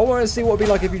it this way. I want to see what it'd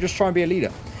be like if you just try and be a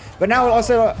leader. But now, as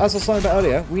I was saying about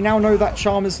earlier, we now know that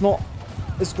charm is not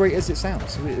as great as it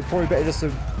sounds. It's probably better just to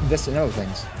invest in other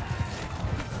things.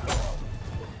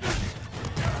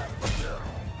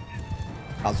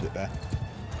 That was a bit better.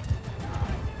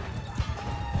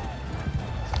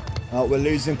 We're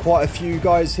losing quite a few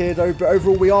guys here, though, but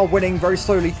overall we are winning very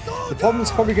slowly. The problem's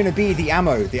probably going to be the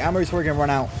ammo. The ammo is probably going to run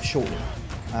out shortly.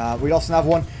 We lost another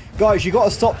one. Guys, you got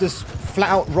to stop this flat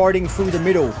out riding through the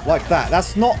middle like that.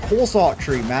 That's not horse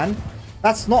archery, man.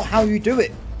 That's not how you do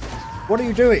it. What are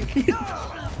you doing?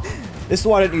 This is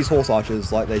why I don't use horse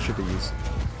archers like they should be used.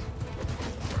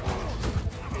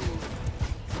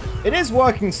 It is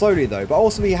working slowly, though, but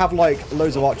also we have, like,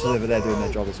 loads of archers over there doing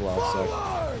their job as well, so...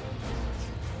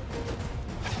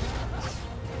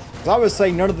 I was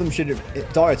saying none of them should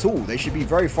die at all. They should be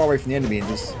very far away from the enemy and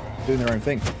just doing their own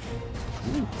thing.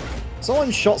 Ooh. Someone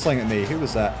shot something at me. Who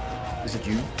was that? Was it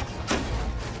you?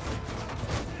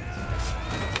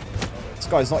 This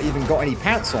guy's not even got any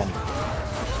pants on.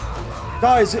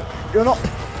 Guys, you're not...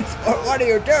 What are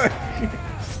you doing?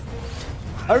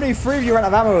 Only 3 of you ran out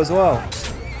of ammo as well.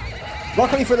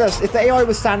 Luckily for this, if the AI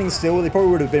was standing still, they probably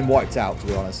would have been wiped out, to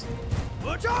be honest.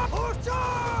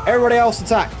 Everybody else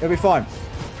attack. It'll be fine.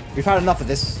 We've had enough of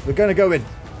this. We're going to go in.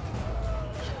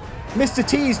 Mr.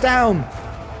 T's down.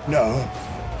 No.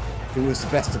 He was the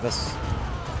best of us.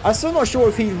 I'm still not sure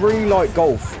if he really liked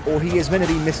golf or he is meant to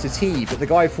be Mr. T, but the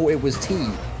guy thought it was tea,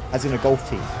 as in a golf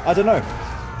tee. I don't know.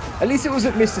 At least it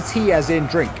wasn't Mr. T as in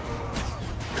drink.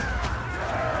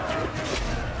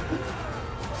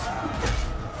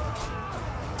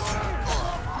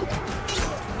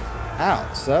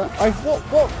 Ow, sir.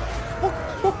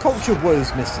 What culture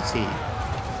was Mr. T?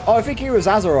 Oh, I think he was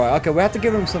Aserai. Okay, we have to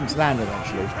give him some land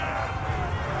eventually.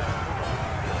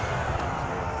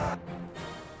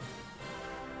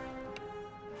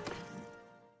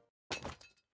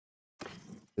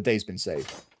 The day's been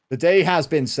saved. The day has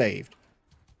been saved.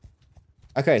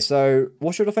 Okay, so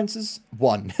what's your defenses?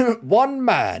 1. 1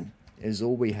 man is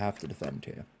all we have to defend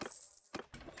here.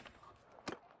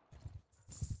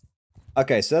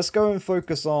 Okay, so let's go and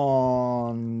focus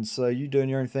on... So you doing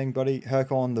your own thing, buddy.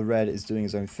 Hercon, the red, is doing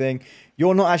his own thing.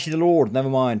 You're not actually the Lord. Never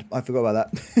mind. I forgot about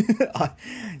that.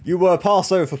 You were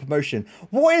passed over for promotion.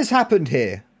 What has happened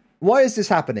here? Why is this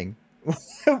happening?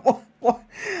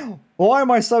 Why am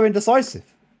I so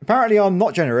indecisive? Apparently I'm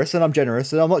not generous, and I'm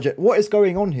generous, and I'm not... What is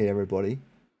going on here, everybody?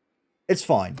 It's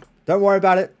fine. Don't worry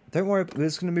about it. Don't worry. We're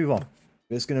just going to move on.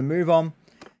 We're just going to move on,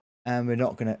 and we're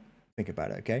not going to think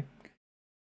about it, okay?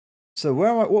 So where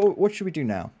am I? What should we do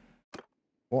now?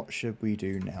 What should we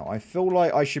do now? I feel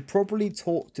like I should probably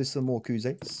talk to some more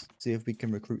Kaoses, see if we can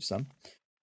recruit some.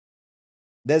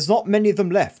 There's not many of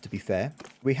them left, to be fair.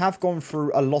 We have gone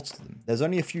through a lot of them. There's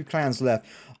only a few clans left.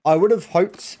 I would have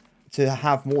hoped to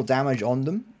have more damage on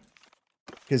them,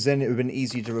 because then it would have been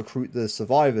easy to recruit the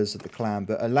survivors of the clan,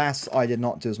 but alas, I did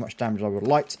not do as much damage as I would have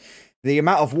liked. The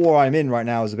amount of war I'm in right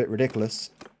now is a bit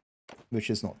ridiculous, which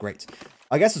is not great.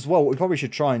 I guess as well, what we probably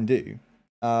should try and do...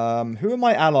 who are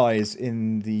my allies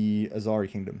in the Aserai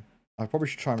Kingdom? I probably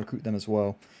should try and recruit them as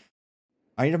well.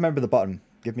 I need to remember the button.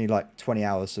 Give me like 20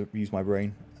 hours to use my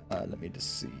brain. Let me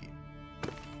just see.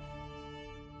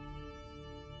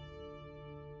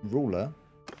 Ruler.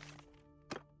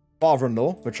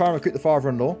 Father-in-law. We'll try and recruit the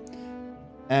father-in-law.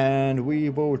 And we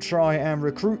will try and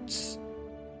recruit...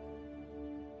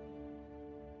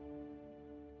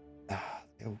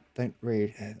 Don't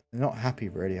really... They're not happy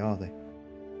really, are they?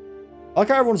 I like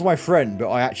how everyone's my friend, but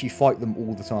I actually fight them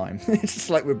all the time. It's just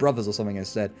like we're brothers or something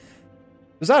instead.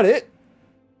 Was that it?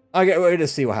 We'll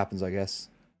just see what happens, I guess.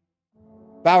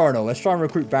 Bannerlord. Let's try and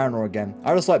recruit Bannerlord again.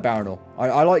 I just like Bannerlord.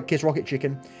 I like his rocket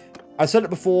chicken. I said it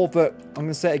before, but I'm going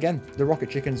to say it again. The rocket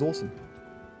chicken is awesome.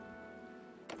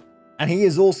 And he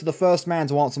is also the first man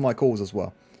to answer my calls as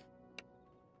well.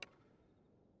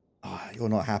 You're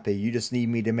not happy. You just need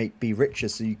me to be richer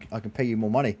so I can pay you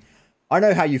more money. I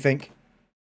know how you think.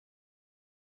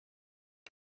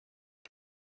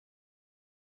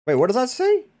 Wait, what does that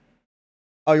say?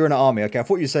 Oh, you're in an army. Okay, I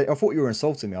thought you were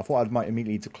insulting me. I thought I might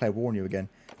immediately declare war on you again.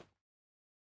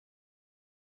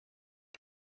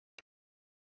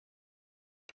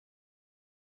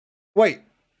 Wait,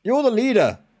 you're the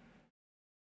leader.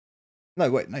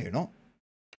 No, wait, no, you're not.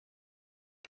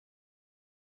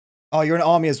 Oh, you're in an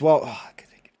army as well. Oh,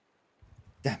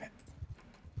 damn it.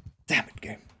 Damn it,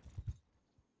 game.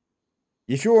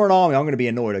 If you're an army, I'm going to be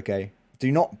annoyed, okay?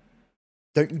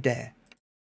 Don't you dare.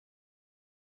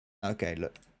 Okay,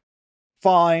 look.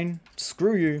 Fine.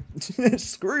 Screw you.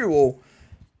 Screw you all.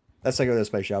 Let's take over this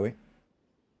place, shall we?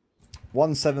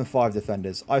 175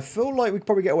 defenders. I feel like we could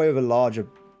probably get away with a larger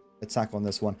attack on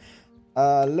this one.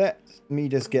 Let me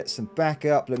just get some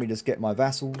backup. Let me just get my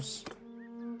vassals.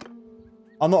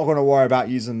 I'm not going to worry about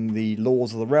using the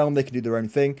laws of the realm. They can do their own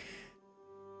thing.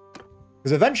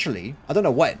 Because eventually, I don't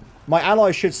know when, my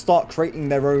allies should start creating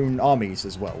their own armies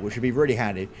as well, which would be really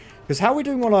handy. Because how are we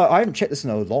doing on I haven't checked this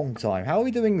in a long time. How are we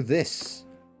doing this?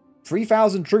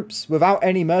 3,000 troops without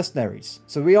any mercenaries.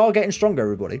 So we are getting stronger,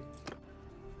 everybody.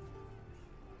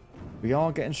 We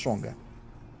are getting stronger.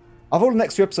 I thought the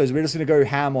next few episodes, we're just going to go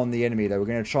ham on the enemy, though. We're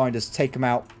going to try and just take them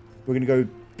out. We're going to go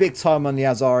big time on the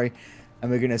Aserai. And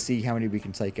we're going to see how many we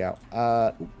can take out.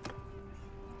 A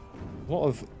lot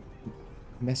of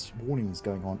warnings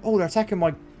going on. Oh, they're attacking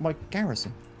my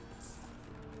garrison.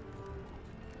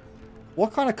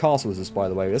 What kind of castle is this, by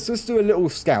the way? Let's just do a little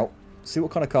scout. See what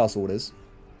kind of castle it is.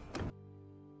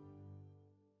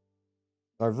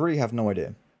 I really have no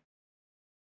idea.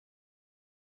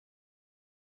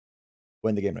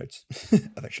 When the game loads.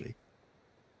 Eventually.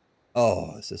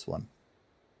 Oh, it's this one.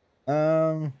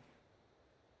 How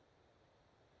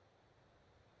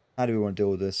do we want to deal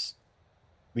with this?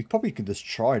 We probably could just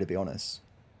try, to be honest.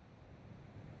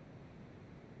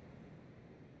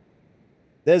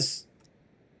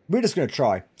 We're just going to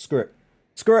try. Screw it.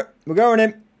 Screw it. We're going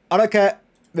in. I don't care.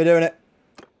 We're doing it.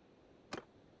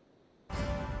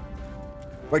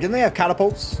 Wait, didn't they have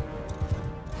catapults?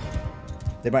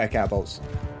 They might have catapults.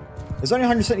 There's only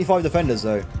 175 defenders,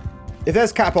 though. If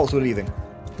there's catapults, we're leaving.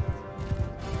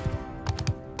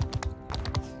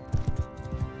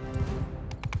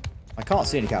 I can't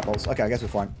see any catapults. Okay, I guess we're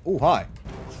fine. Oh, hi.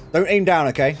 Don't aim down,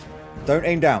 okay? Don't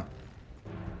aim down.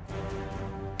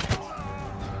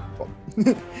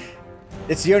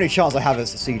 It's the only chance I have of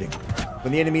succeeding.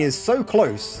 When the enemy is so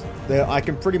close that I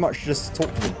can pretty much just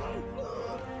talk to them.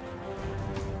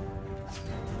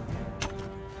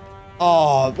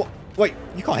 Oh, what? Wait,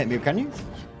 you can't hit me, can you?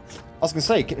 I was going to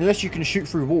say, unless you can shoot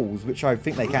through walls, which I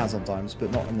think they can sometimes,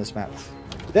 but not in this map.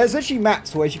 There's literally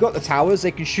maps where if you've got the towers,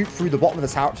 they can shoot through the bottom of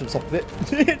the tower to the top of it.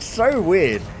 It's so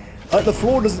weird. Like, the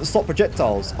floor doesn't stop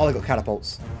projectiles. Oh, they got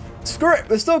catapults. Screw it,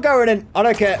 we're still going in. I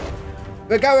don't care.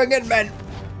 We're going in, men.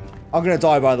 I'm going to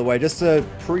die, by the way, just to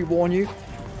pre-warn you.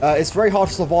 It's very hard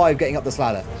to survive getting up this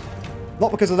ladder.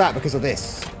 Not because of that, because of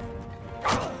this.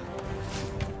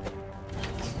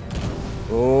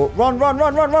 Oh, run, run,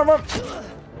 run, run, run, run.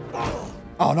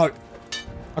 Oh, no.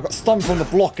 I got stunned from the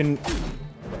block and...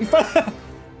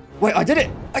 Wait, I did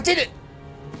it! I did it!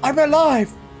 I'm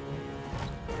alive!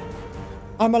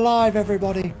 I'm alive,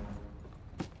 everybody.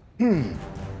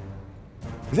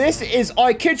 This is...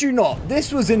 I kid you not.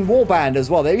 This was in Warband as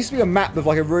well. There used to be a map with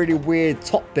like a really weird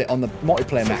top bit on the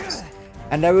multiplayer maps.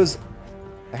 And there was...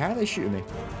 How are they shooting me?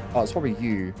 Oh, it's probably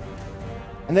you.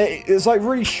 And it's like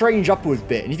really strange upwards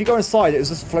bit. And if you go inside, it was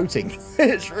just floating.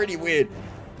 It's really weird.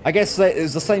 I guess it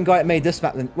was the same guy that made this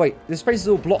map. Then wait, this place is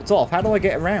all blocked off. How do I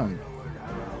get around?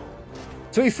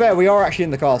 To be fair, we are actually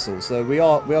in the castle, so we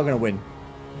are going to win.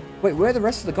 Wait, where are the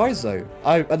rest of the guys though?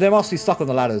 They must be stuck on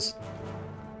the ladders.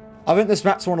 I think this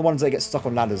map's one of the ones that get stuck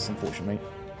on ladders, unfortunately.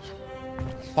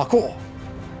 Parkour.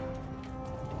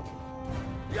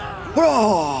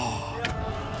 Oh,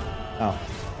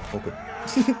 awkward.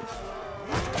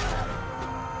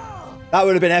 That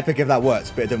would have been epic if that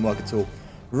worked, but it didn't work at all.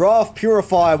 Wrath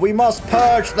Purifier, we must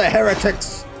purge the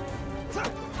heretics.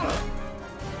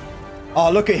 Oh,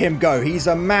 look at him go. He's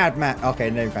a madman. Okay,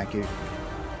 no, thank you.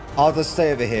 I'll just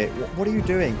stay over here. What are you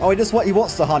doing? Oh, he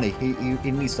wants the honey.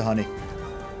 He needs the honey.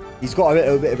 He's got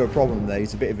a bit of a problem there.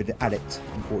 He's a bit of an addict,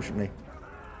 unfortunately.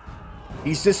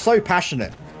 He's just so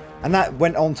passionate. And that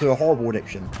went on to a horrible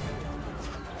addiction.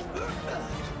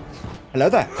 Hello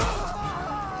there.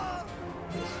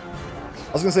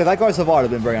 I was going to say, that guy survived.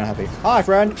 I've been very unhappy. Hi,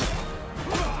 friend.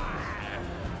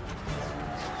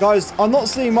 Guys, I'm not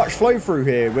seeing much flow through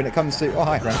here when it comes to... Oh,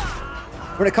 hi, friend.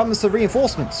 When it comes to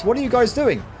reinforcements. What are you guys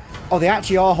doing? Oh, they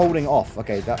actually are holding off.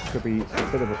 Okay, that could be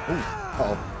a bit of a... Ooh,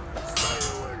 uh-oh.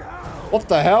 What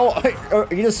the hell?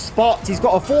 He just sparked. He's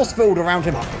got a force field around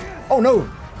him. Oh, no.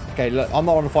 Okay, look, I'm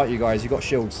not going to fight you guys. You've got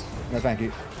shields. No, thank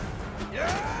you.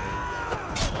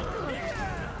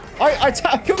 I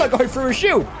killed that guy through a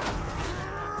shield.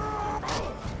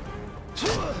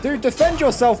 Dude, defend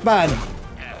yourself, man.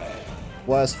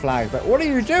 Worst flag. But what are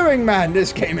you doing, man?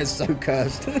 This game is so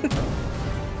cursed.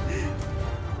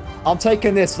 I'm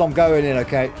taking this and I'm going in,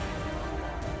 okay?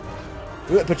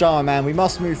 Look, Pajama Man, we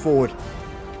must move forward.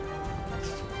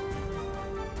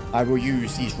 I will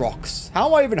use these rocks. How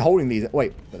am I even holding these?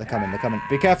 Wait, they're coming, they're coming.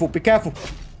 Be careful, be careful.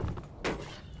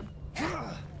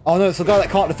 Oh no, it's the guy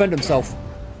that can't defend himself.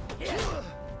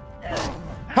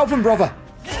 Help him, brother.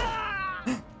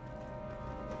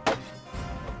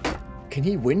 Can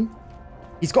he win?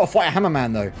 He's got to fight a hammer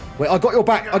man, though. Wait, I got your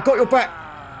back. I got your back.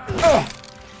 Ugh.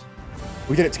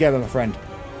 We did it together, my friend.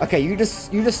 Okay, you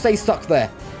just stay stuck there.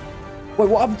 Wait,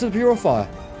 what happened to the purifier?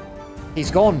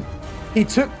 He's gone. He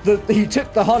took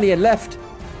the honey and left.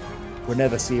 We'll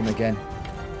never see him again.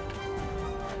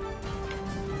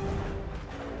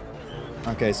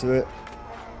 Okay, so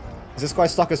is this guy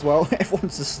stuck as well?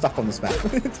 Everyone's just stuck on this map.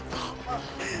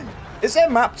 Is there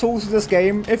map tools in this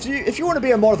game? If you want to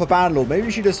be a mod for Bannerlord, maybe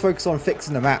you should just focus on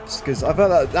fixing the maps, because I feel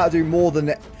like that'll do more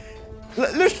than...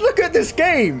 Let's look at this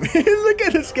game. Look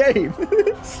at this game.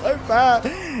 It's so bad.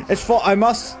 It's fine.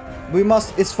 We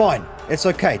must. It's fine. It's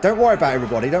okay. Don't worry about it,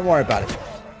 everybody. Don't worry about it.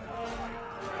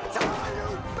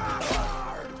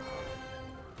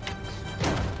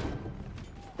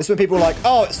 It's when people are like,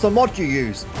 oh, it's the mod you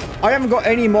use. I haven't got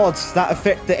any mods that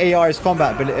affect the AI's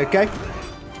combat ability, okay?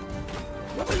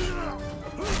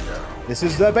 This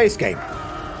is the base game.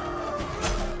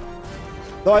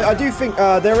 Though I do think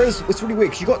it's really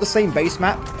weird because you got the same base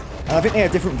map, and I think they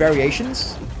have different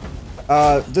variations.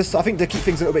 I think they keep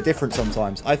things a little bit different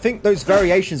sometimes. I think those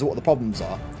variations are what the problems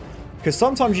are. Because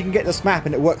sometimes you can get this map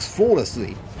and it works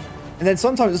flawlessly, and then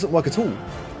sometimes it doesn't work at all.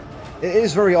 It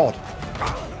is very odd.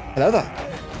 Hello there.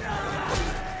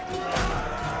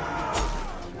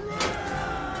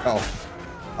 Oh.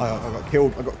 I got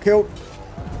killed. I got killed.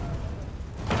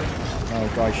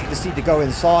 Oh, guys, you just need to go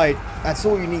inside. That's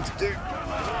all you need to do.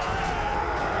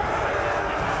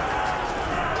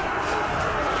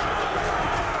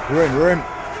 We're in, we're in.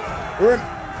 We're in.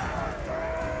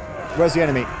 Where's the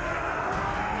enemy?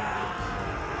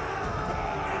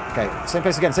 Okay, same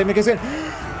place again, same place again.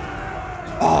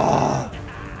 Oh!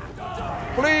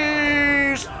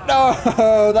 Please!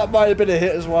 No! That might have been a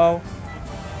hit as well.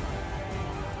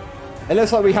 It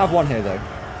looks like we have one here, though.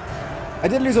 I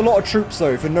did lose a lot of troops,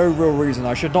 though, for no real reason.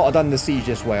 I should not have done the siege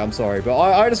this way, I'm sorry. But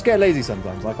I just get lazy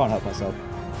sometimes. I can't help myself.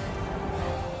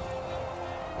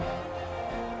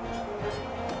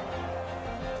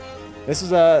 This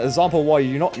is an example why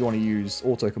you want to use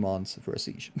auto commands for a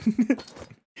siege.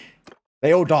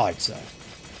 They all died, so.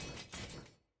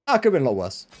 That could have been a lot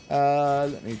worse.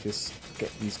 Let me just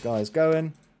get these guys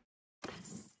going.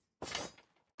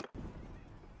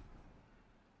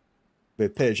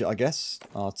 Bit pillage, I guess.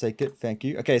 I'll take it. Thank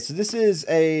you. Okay, so this is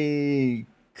a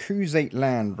Crusade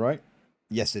land, right?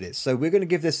 Yes, it is. So we're going to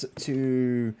give this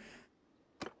to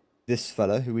this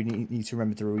fella, who we need to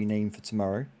remember to rename for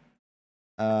tomorrow.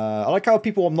 I like how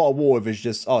people I'm not at war with is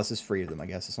just... Oh, it's just 3 of them, I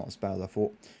guess. It's not as bad as I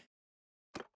thought.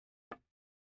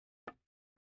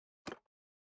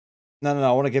 No,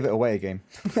 I want to give it away again.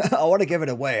 I want to give it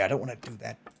away. I don't want to do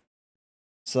that.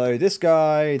 So this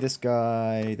guy, this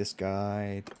guy, this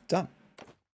guy. Done.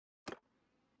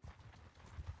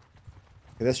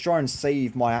 Okay, let's try and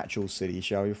save my actual city,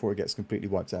 shall we, before it gets completely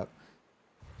wiped out.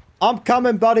 I'm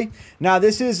coming, buddy. Now,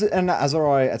 this is an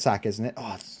Aserai attack, isn't it?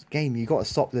 Oh, this game, you got to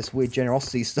stop this weird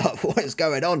generosity stuff. What is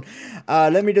going on?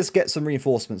 Let me just get some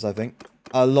reinforcements, I think.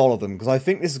 A lot of them, because I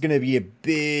think this is going to be a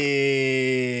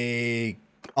big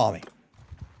army.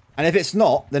 And if it's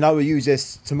not, then I will use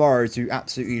this tomorrow to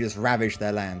absolutely just ravage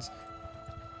their lands.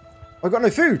 I've got no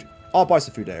food. I'll buy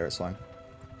some food later, it's fine.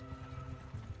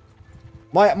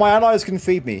 My allies can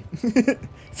feed me.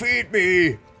 Feed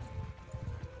me!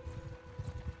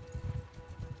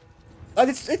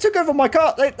 It took over my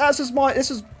car. That's just my... This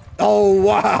is... Oh,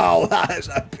 wow. That is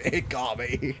a big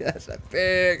army. That's a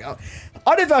big... I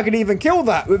don't know if I can even kill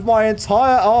that with my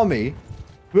entire army.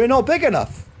 We're not big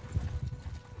enough.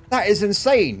 That is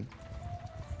insane.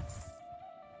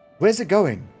 Where's it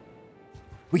going?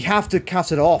 We have to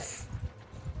cut it off.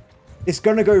 It's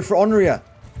going to go for Onria.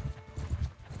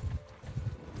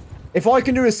 If I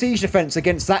can do a siege defense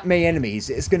against that many enemies,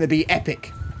 it's going to be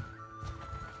epic.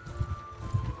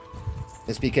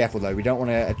 Let's be careful, though. We don't want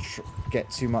to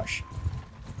get too much.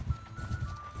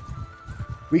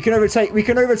 We can overtake. We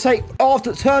can overtake.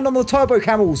 After turn on the turbo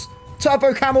camels.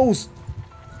 Turbo camels.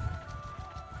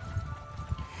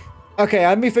 Okay,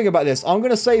 let me think about this. I'm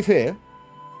going to save here.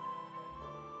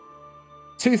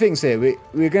 Two things here.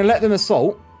 We're going to let them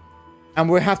assault. And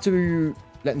we'll have to...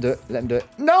 Let them do it. Let them do it.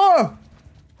 No!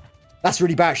 That's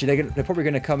really bad, actually. They're probably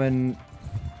going to come and...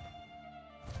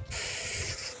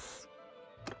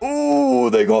 Oh,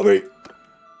 they got me.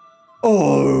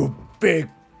 Oh, big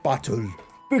battle.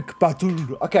 Big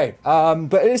battle. Okay,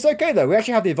 but it's okay, though. We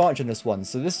actually have the advantage in this one.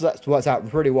 So this works out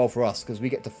pretty well for us. Because we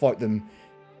get to fight them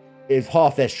with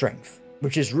half their strength.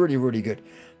 Which is really, really good.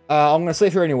 I'm going to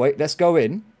save here anyway. Let's go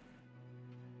in.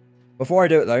 Before I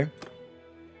do it, though.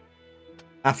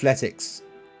 Athletics.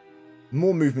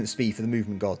 More movement speed for the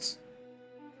movement gods.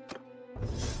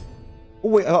 Oh,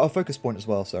 wait. A focus point as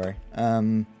well. Sorry.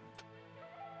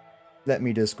 Let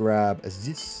me just grab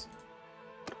this.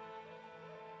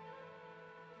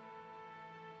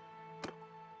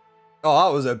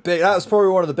 Oh, that was probably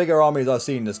one of the bigger armies I've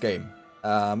seen in this game.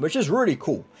 Which is really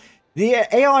cool. The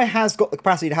AI has got the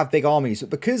capacity to have big armies, but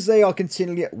because they are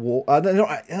continually at war, they're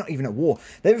not even at war.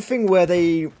 They have a thing where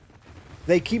they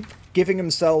keep giving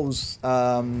themselves,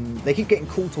 they keep getting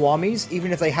called to armies,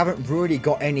 even if they haven't really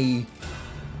got any.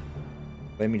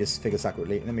 Let me just figure this out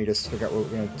quickly. Let me just figure out what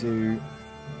we're going to do.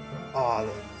 Oh,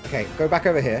 okay, go back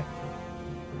over here.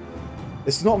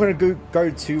 This is not going to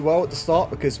go too well at the start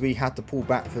because we had to pull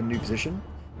back for the new position,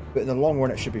 but in the long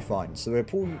run it should be fine. So we'll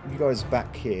pull you guys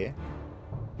back here.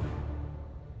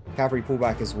 Cavalry pull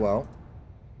back as well.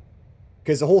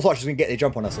 Because the horse archers are going to get their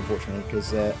jump on us, unfortunately, because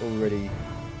they're already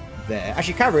there.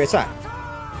 Actually, cavalry attack.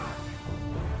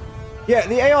 Yeah,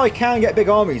 the AI can get big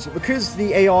armies, but because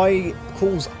the AI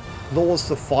calls lords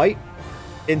to fight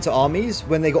into armies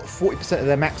when they got 40% of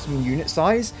their maximum unit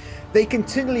size, they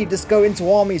continually just go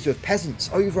into armies with peasants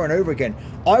over and over again.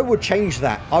 I would change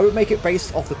that. I would make it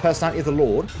based off the personality of the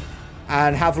lord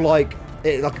and have like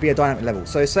it could be a dynamic level.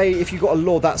 So say if you've got a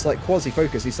lord that's like quality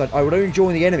focused, he said, I would only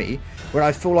join the enemy when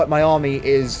I feel like my army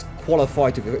is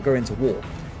qualified to go into war.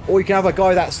 Or you can have a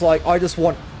guy that's like, I just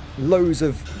want loads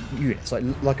of units,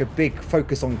 like a big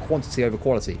focus on quantity over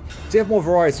quality. So you have more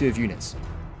variety of units.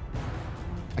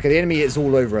 Okay, the enemy is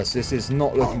all over us. This is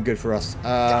not looking good for us.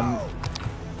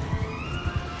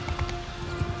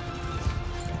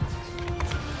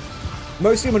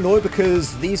 Mostly I'm annoyed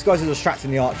because these guys are distracting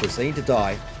the archers. They need to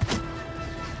die.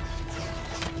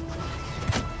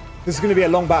 This is going to be a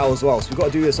long battle as well, so we've got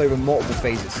to do this over multiple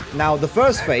phases. Now, the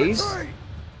first phase,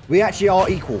 we actually are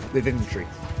equal with infantry.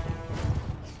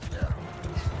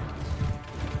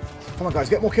 Come on, guys,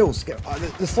 get more kills.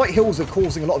 The slight hills are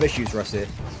causing a lot of issues for us here.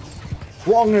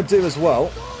 What I'm going to do as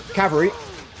well, cavalry,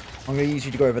 I'm going to use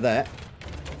you to go over there.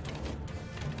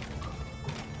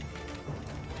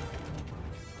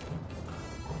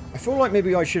 I feel like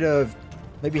maybe I should have,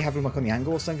 have him like on the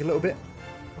angle or something a little bit.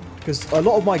 Because a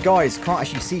lot of my guys can't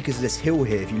actually see because of this hill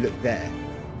here if you look there.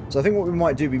 So I think what we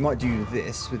might do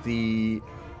this with the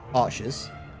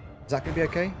archers. Is that going to be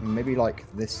okay? Maybe like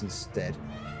this instead.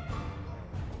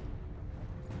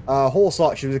 Horse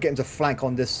archers, we'll get them to flank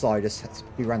on this side. Just have to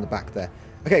be around the back there.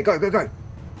 Okay, go, go, go.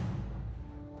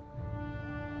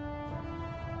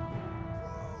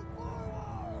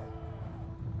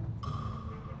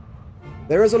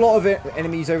 There is a lot of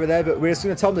enemies over there, but we're just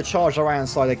going to tell them to charge around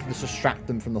so they can just distract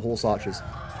them from the horse archers.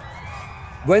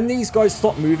 When these guys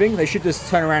stop moving, they should just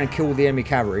turn around and kill the enemy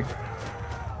cavalry.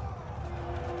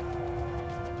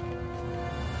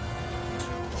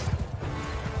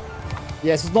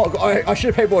 Yes, it's not. I should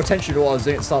have paid more attention to what I was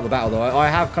doing at the start of the battle, though. I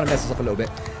have kind of messed this up a little bit.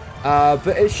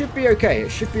 But it should be okay.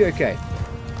 It should be okay.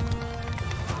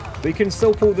 We can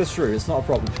still pull this through. It's not a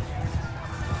problem.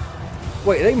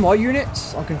 Wait, are they my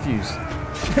units? I'm confused.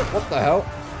 What the hell?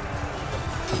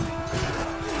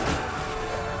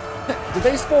 Did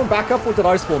they spawn back up or did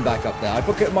I spawn back up there? I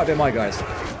think it might be my guys.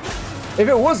 If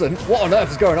it wasn't, what on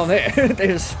earth is going on there? They're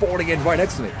just spawning in right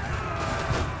next to me.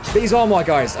 These are my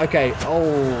guys. Okay.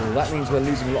 Oh, that means we're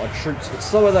losing a lot of troops, but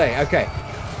so are they. Okay.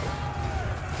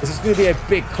 This is going to be a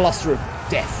big cluster of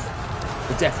death.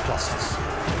 The death clusters.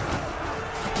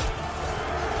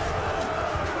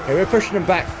 Okay, we're pushing them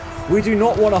back. We do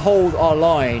not want to hold our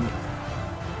line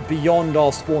beyond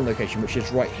our spawn location, which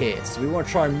is right here. So we want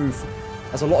to try and move.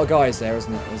 There's a lot of guys there,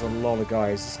 isn't it? There's a lot of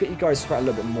guys. Let's get you guys spread a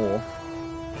little bit more.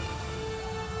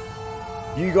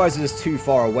 You guys are just too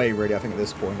far away, really, I think, at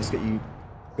this point. Let's get you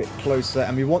a bit closer.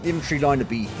 And we want the infantry line to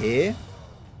be here.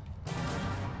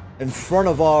 In front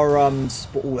of our... Oh,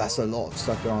 that's a lot of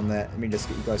stuff going on there. Let me just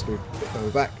get you guys a bit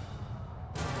further back.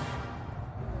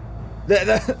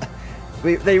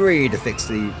 They really need to fix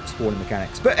the spawning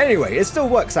mechanics. But anyway, it still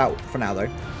works out for now, though.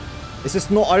 It's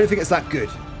just not... I don't think it's that good.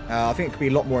 I think it could be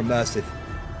a lot more immersive.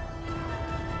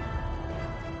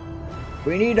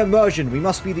 We need immersion. We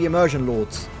must be the immersion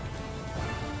lords.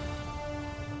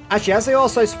 Actually, as they are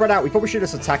so spread out, we probably should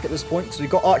just attack at this point. Because we've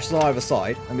got archers on either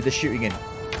side. And we're just shooting in.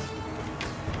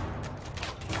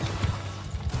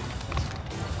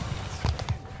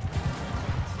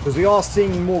 Because we are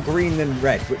seeing more green than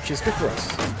red, which is good for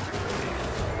us.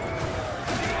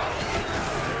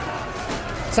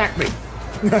 Attack me!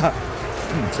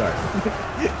 Sorry.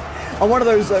 I'm one of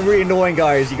those really annoying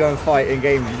guys. You go and fight in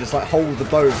games, you just like hold the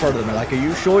bow in front of them and like, are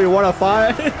you sure you want to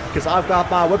fire? Because I've got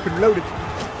my weapon loaded.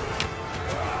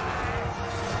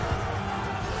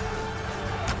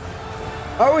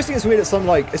 I always think it's weird at some,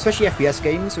 like, especially FPS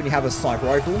games, when you have a sniper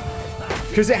rifle.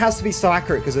 Because it has to be so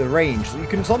accurate because of the range. You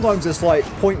can sometimes just, like,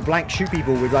 point blank shoot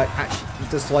people with, like, actually,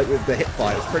 just, like, with the hip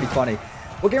fire. It's pretty funny.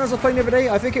 What game was I playing the other day?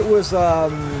 I think it was,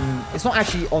 it's not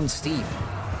actually on Steam.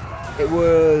 It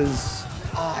was...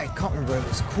 Oh, I can't remember. It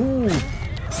was cool.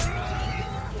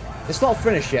 It's not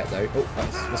finished yet, though.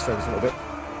 Oh, let's focus a little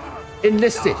bit.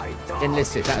 Enlisted.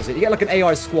 Enlisted, that is it. You get, like, an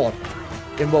AI squad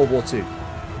in World War II.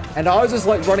 And I was just,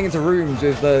 like, running into rooms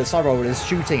with the sniper rifle and just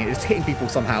shooting it. Just hitting people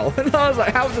somehow. And I was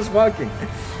like, how is this working?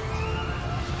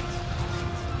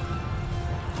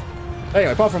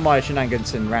 Anyway, apart from my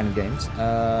shenanigans in random games,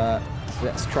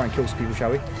 let's try and kill some people,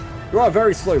 shall we? You are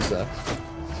very slow, sir.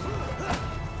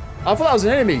 I thought that was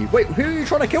an enemy. Wait, who are you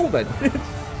trying to kill, then?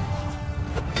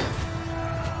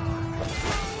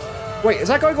 Wait, has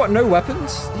that guy got no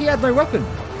weapons? He had no weapon.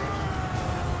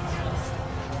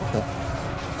 What the...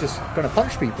 Just gonna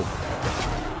punch people.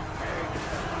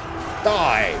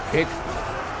 Die, pig.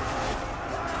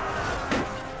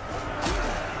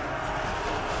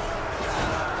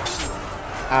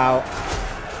 Ow.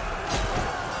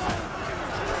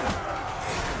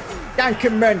 Gank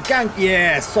him, men. Gank.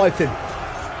 Yeah, Sultan.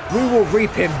 We will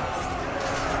reap him.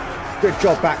 Good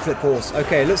job, backflip horse.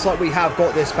 Okay, looks like we have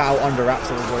got this battle under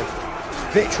wraps, everybody.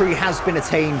 Victory has been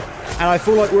attained, and I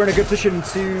feel like we're in a good position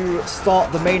to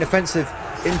start the main offensive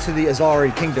into the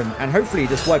Aserai kingdom and hopefully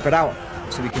just wipe it out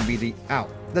so we can be the... Ow.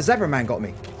 The Zebra Man got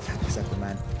me. Damn the Zebra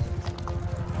Man.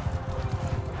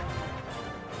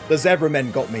 The Zebra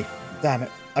Men got me. Damn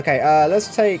it. Okay,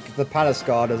 let's take the Palace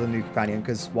Guard as a new companion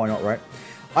because why not, right?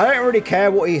 I don't really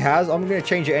care what he has. I'm going to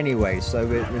change it anyway, so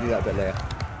we'll do that a bit later.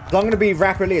 So I'm going to be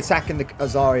rapidly attacking the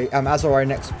Aserai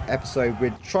next episode.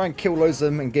 We'll try and kill loads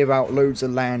of them and give out loads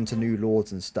of land to new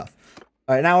lords and stuff.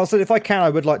 Now, also, if I can, I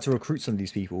would like to recruit some of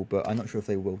these people, but I'm not sure if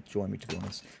they will join me, to be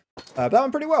honest. But that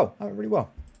went pretty well. That went really well.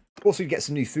 Also, we get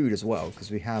some new food as well,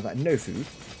 because we have no food.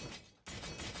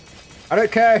 I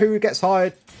don't care who gets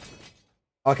hired.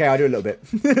 Okay, I do a little bit.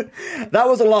 That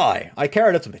was a lie. I care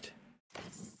a little bit.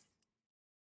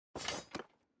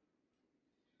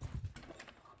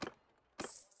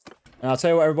 And I'll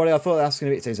tell you what, everybody, I thought that's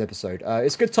going to be today's episode.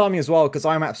 It's good timing as well, because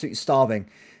I'm absolutely starving.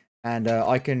 And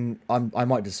I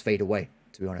might just fade away,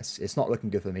 to be honest. It's not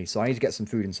looking good for me, so I need to get some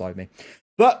food inside me.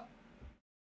 But,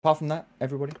 apart from that,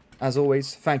 everybody, as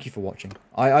always, thank you for watching.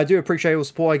 I do appreciate all the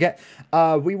support I get.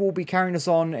 We will be carrying this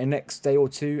on in the next day or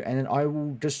two, and then I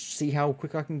will just see how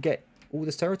quick I can get all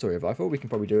this territory over. I thought we can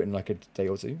probably do it in like a day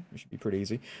or two. It should be pretty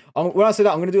easy. When I say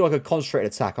that, I'm going to do like a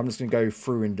concentrated attack. I'm just going to go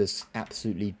through and just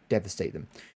absolutely devastate them.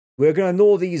 We're going to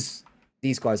ignore these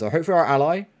guys. Hopefully our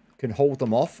ally can hold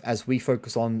them off as we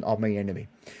focus on our main enemy.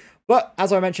 But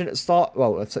as I mentioned at the start,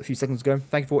 well, a few seconds ago,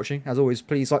 thank you for watching. As always,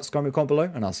 please like, subscribe, and comment below,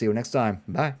 and I'll see you next time.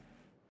 Bye.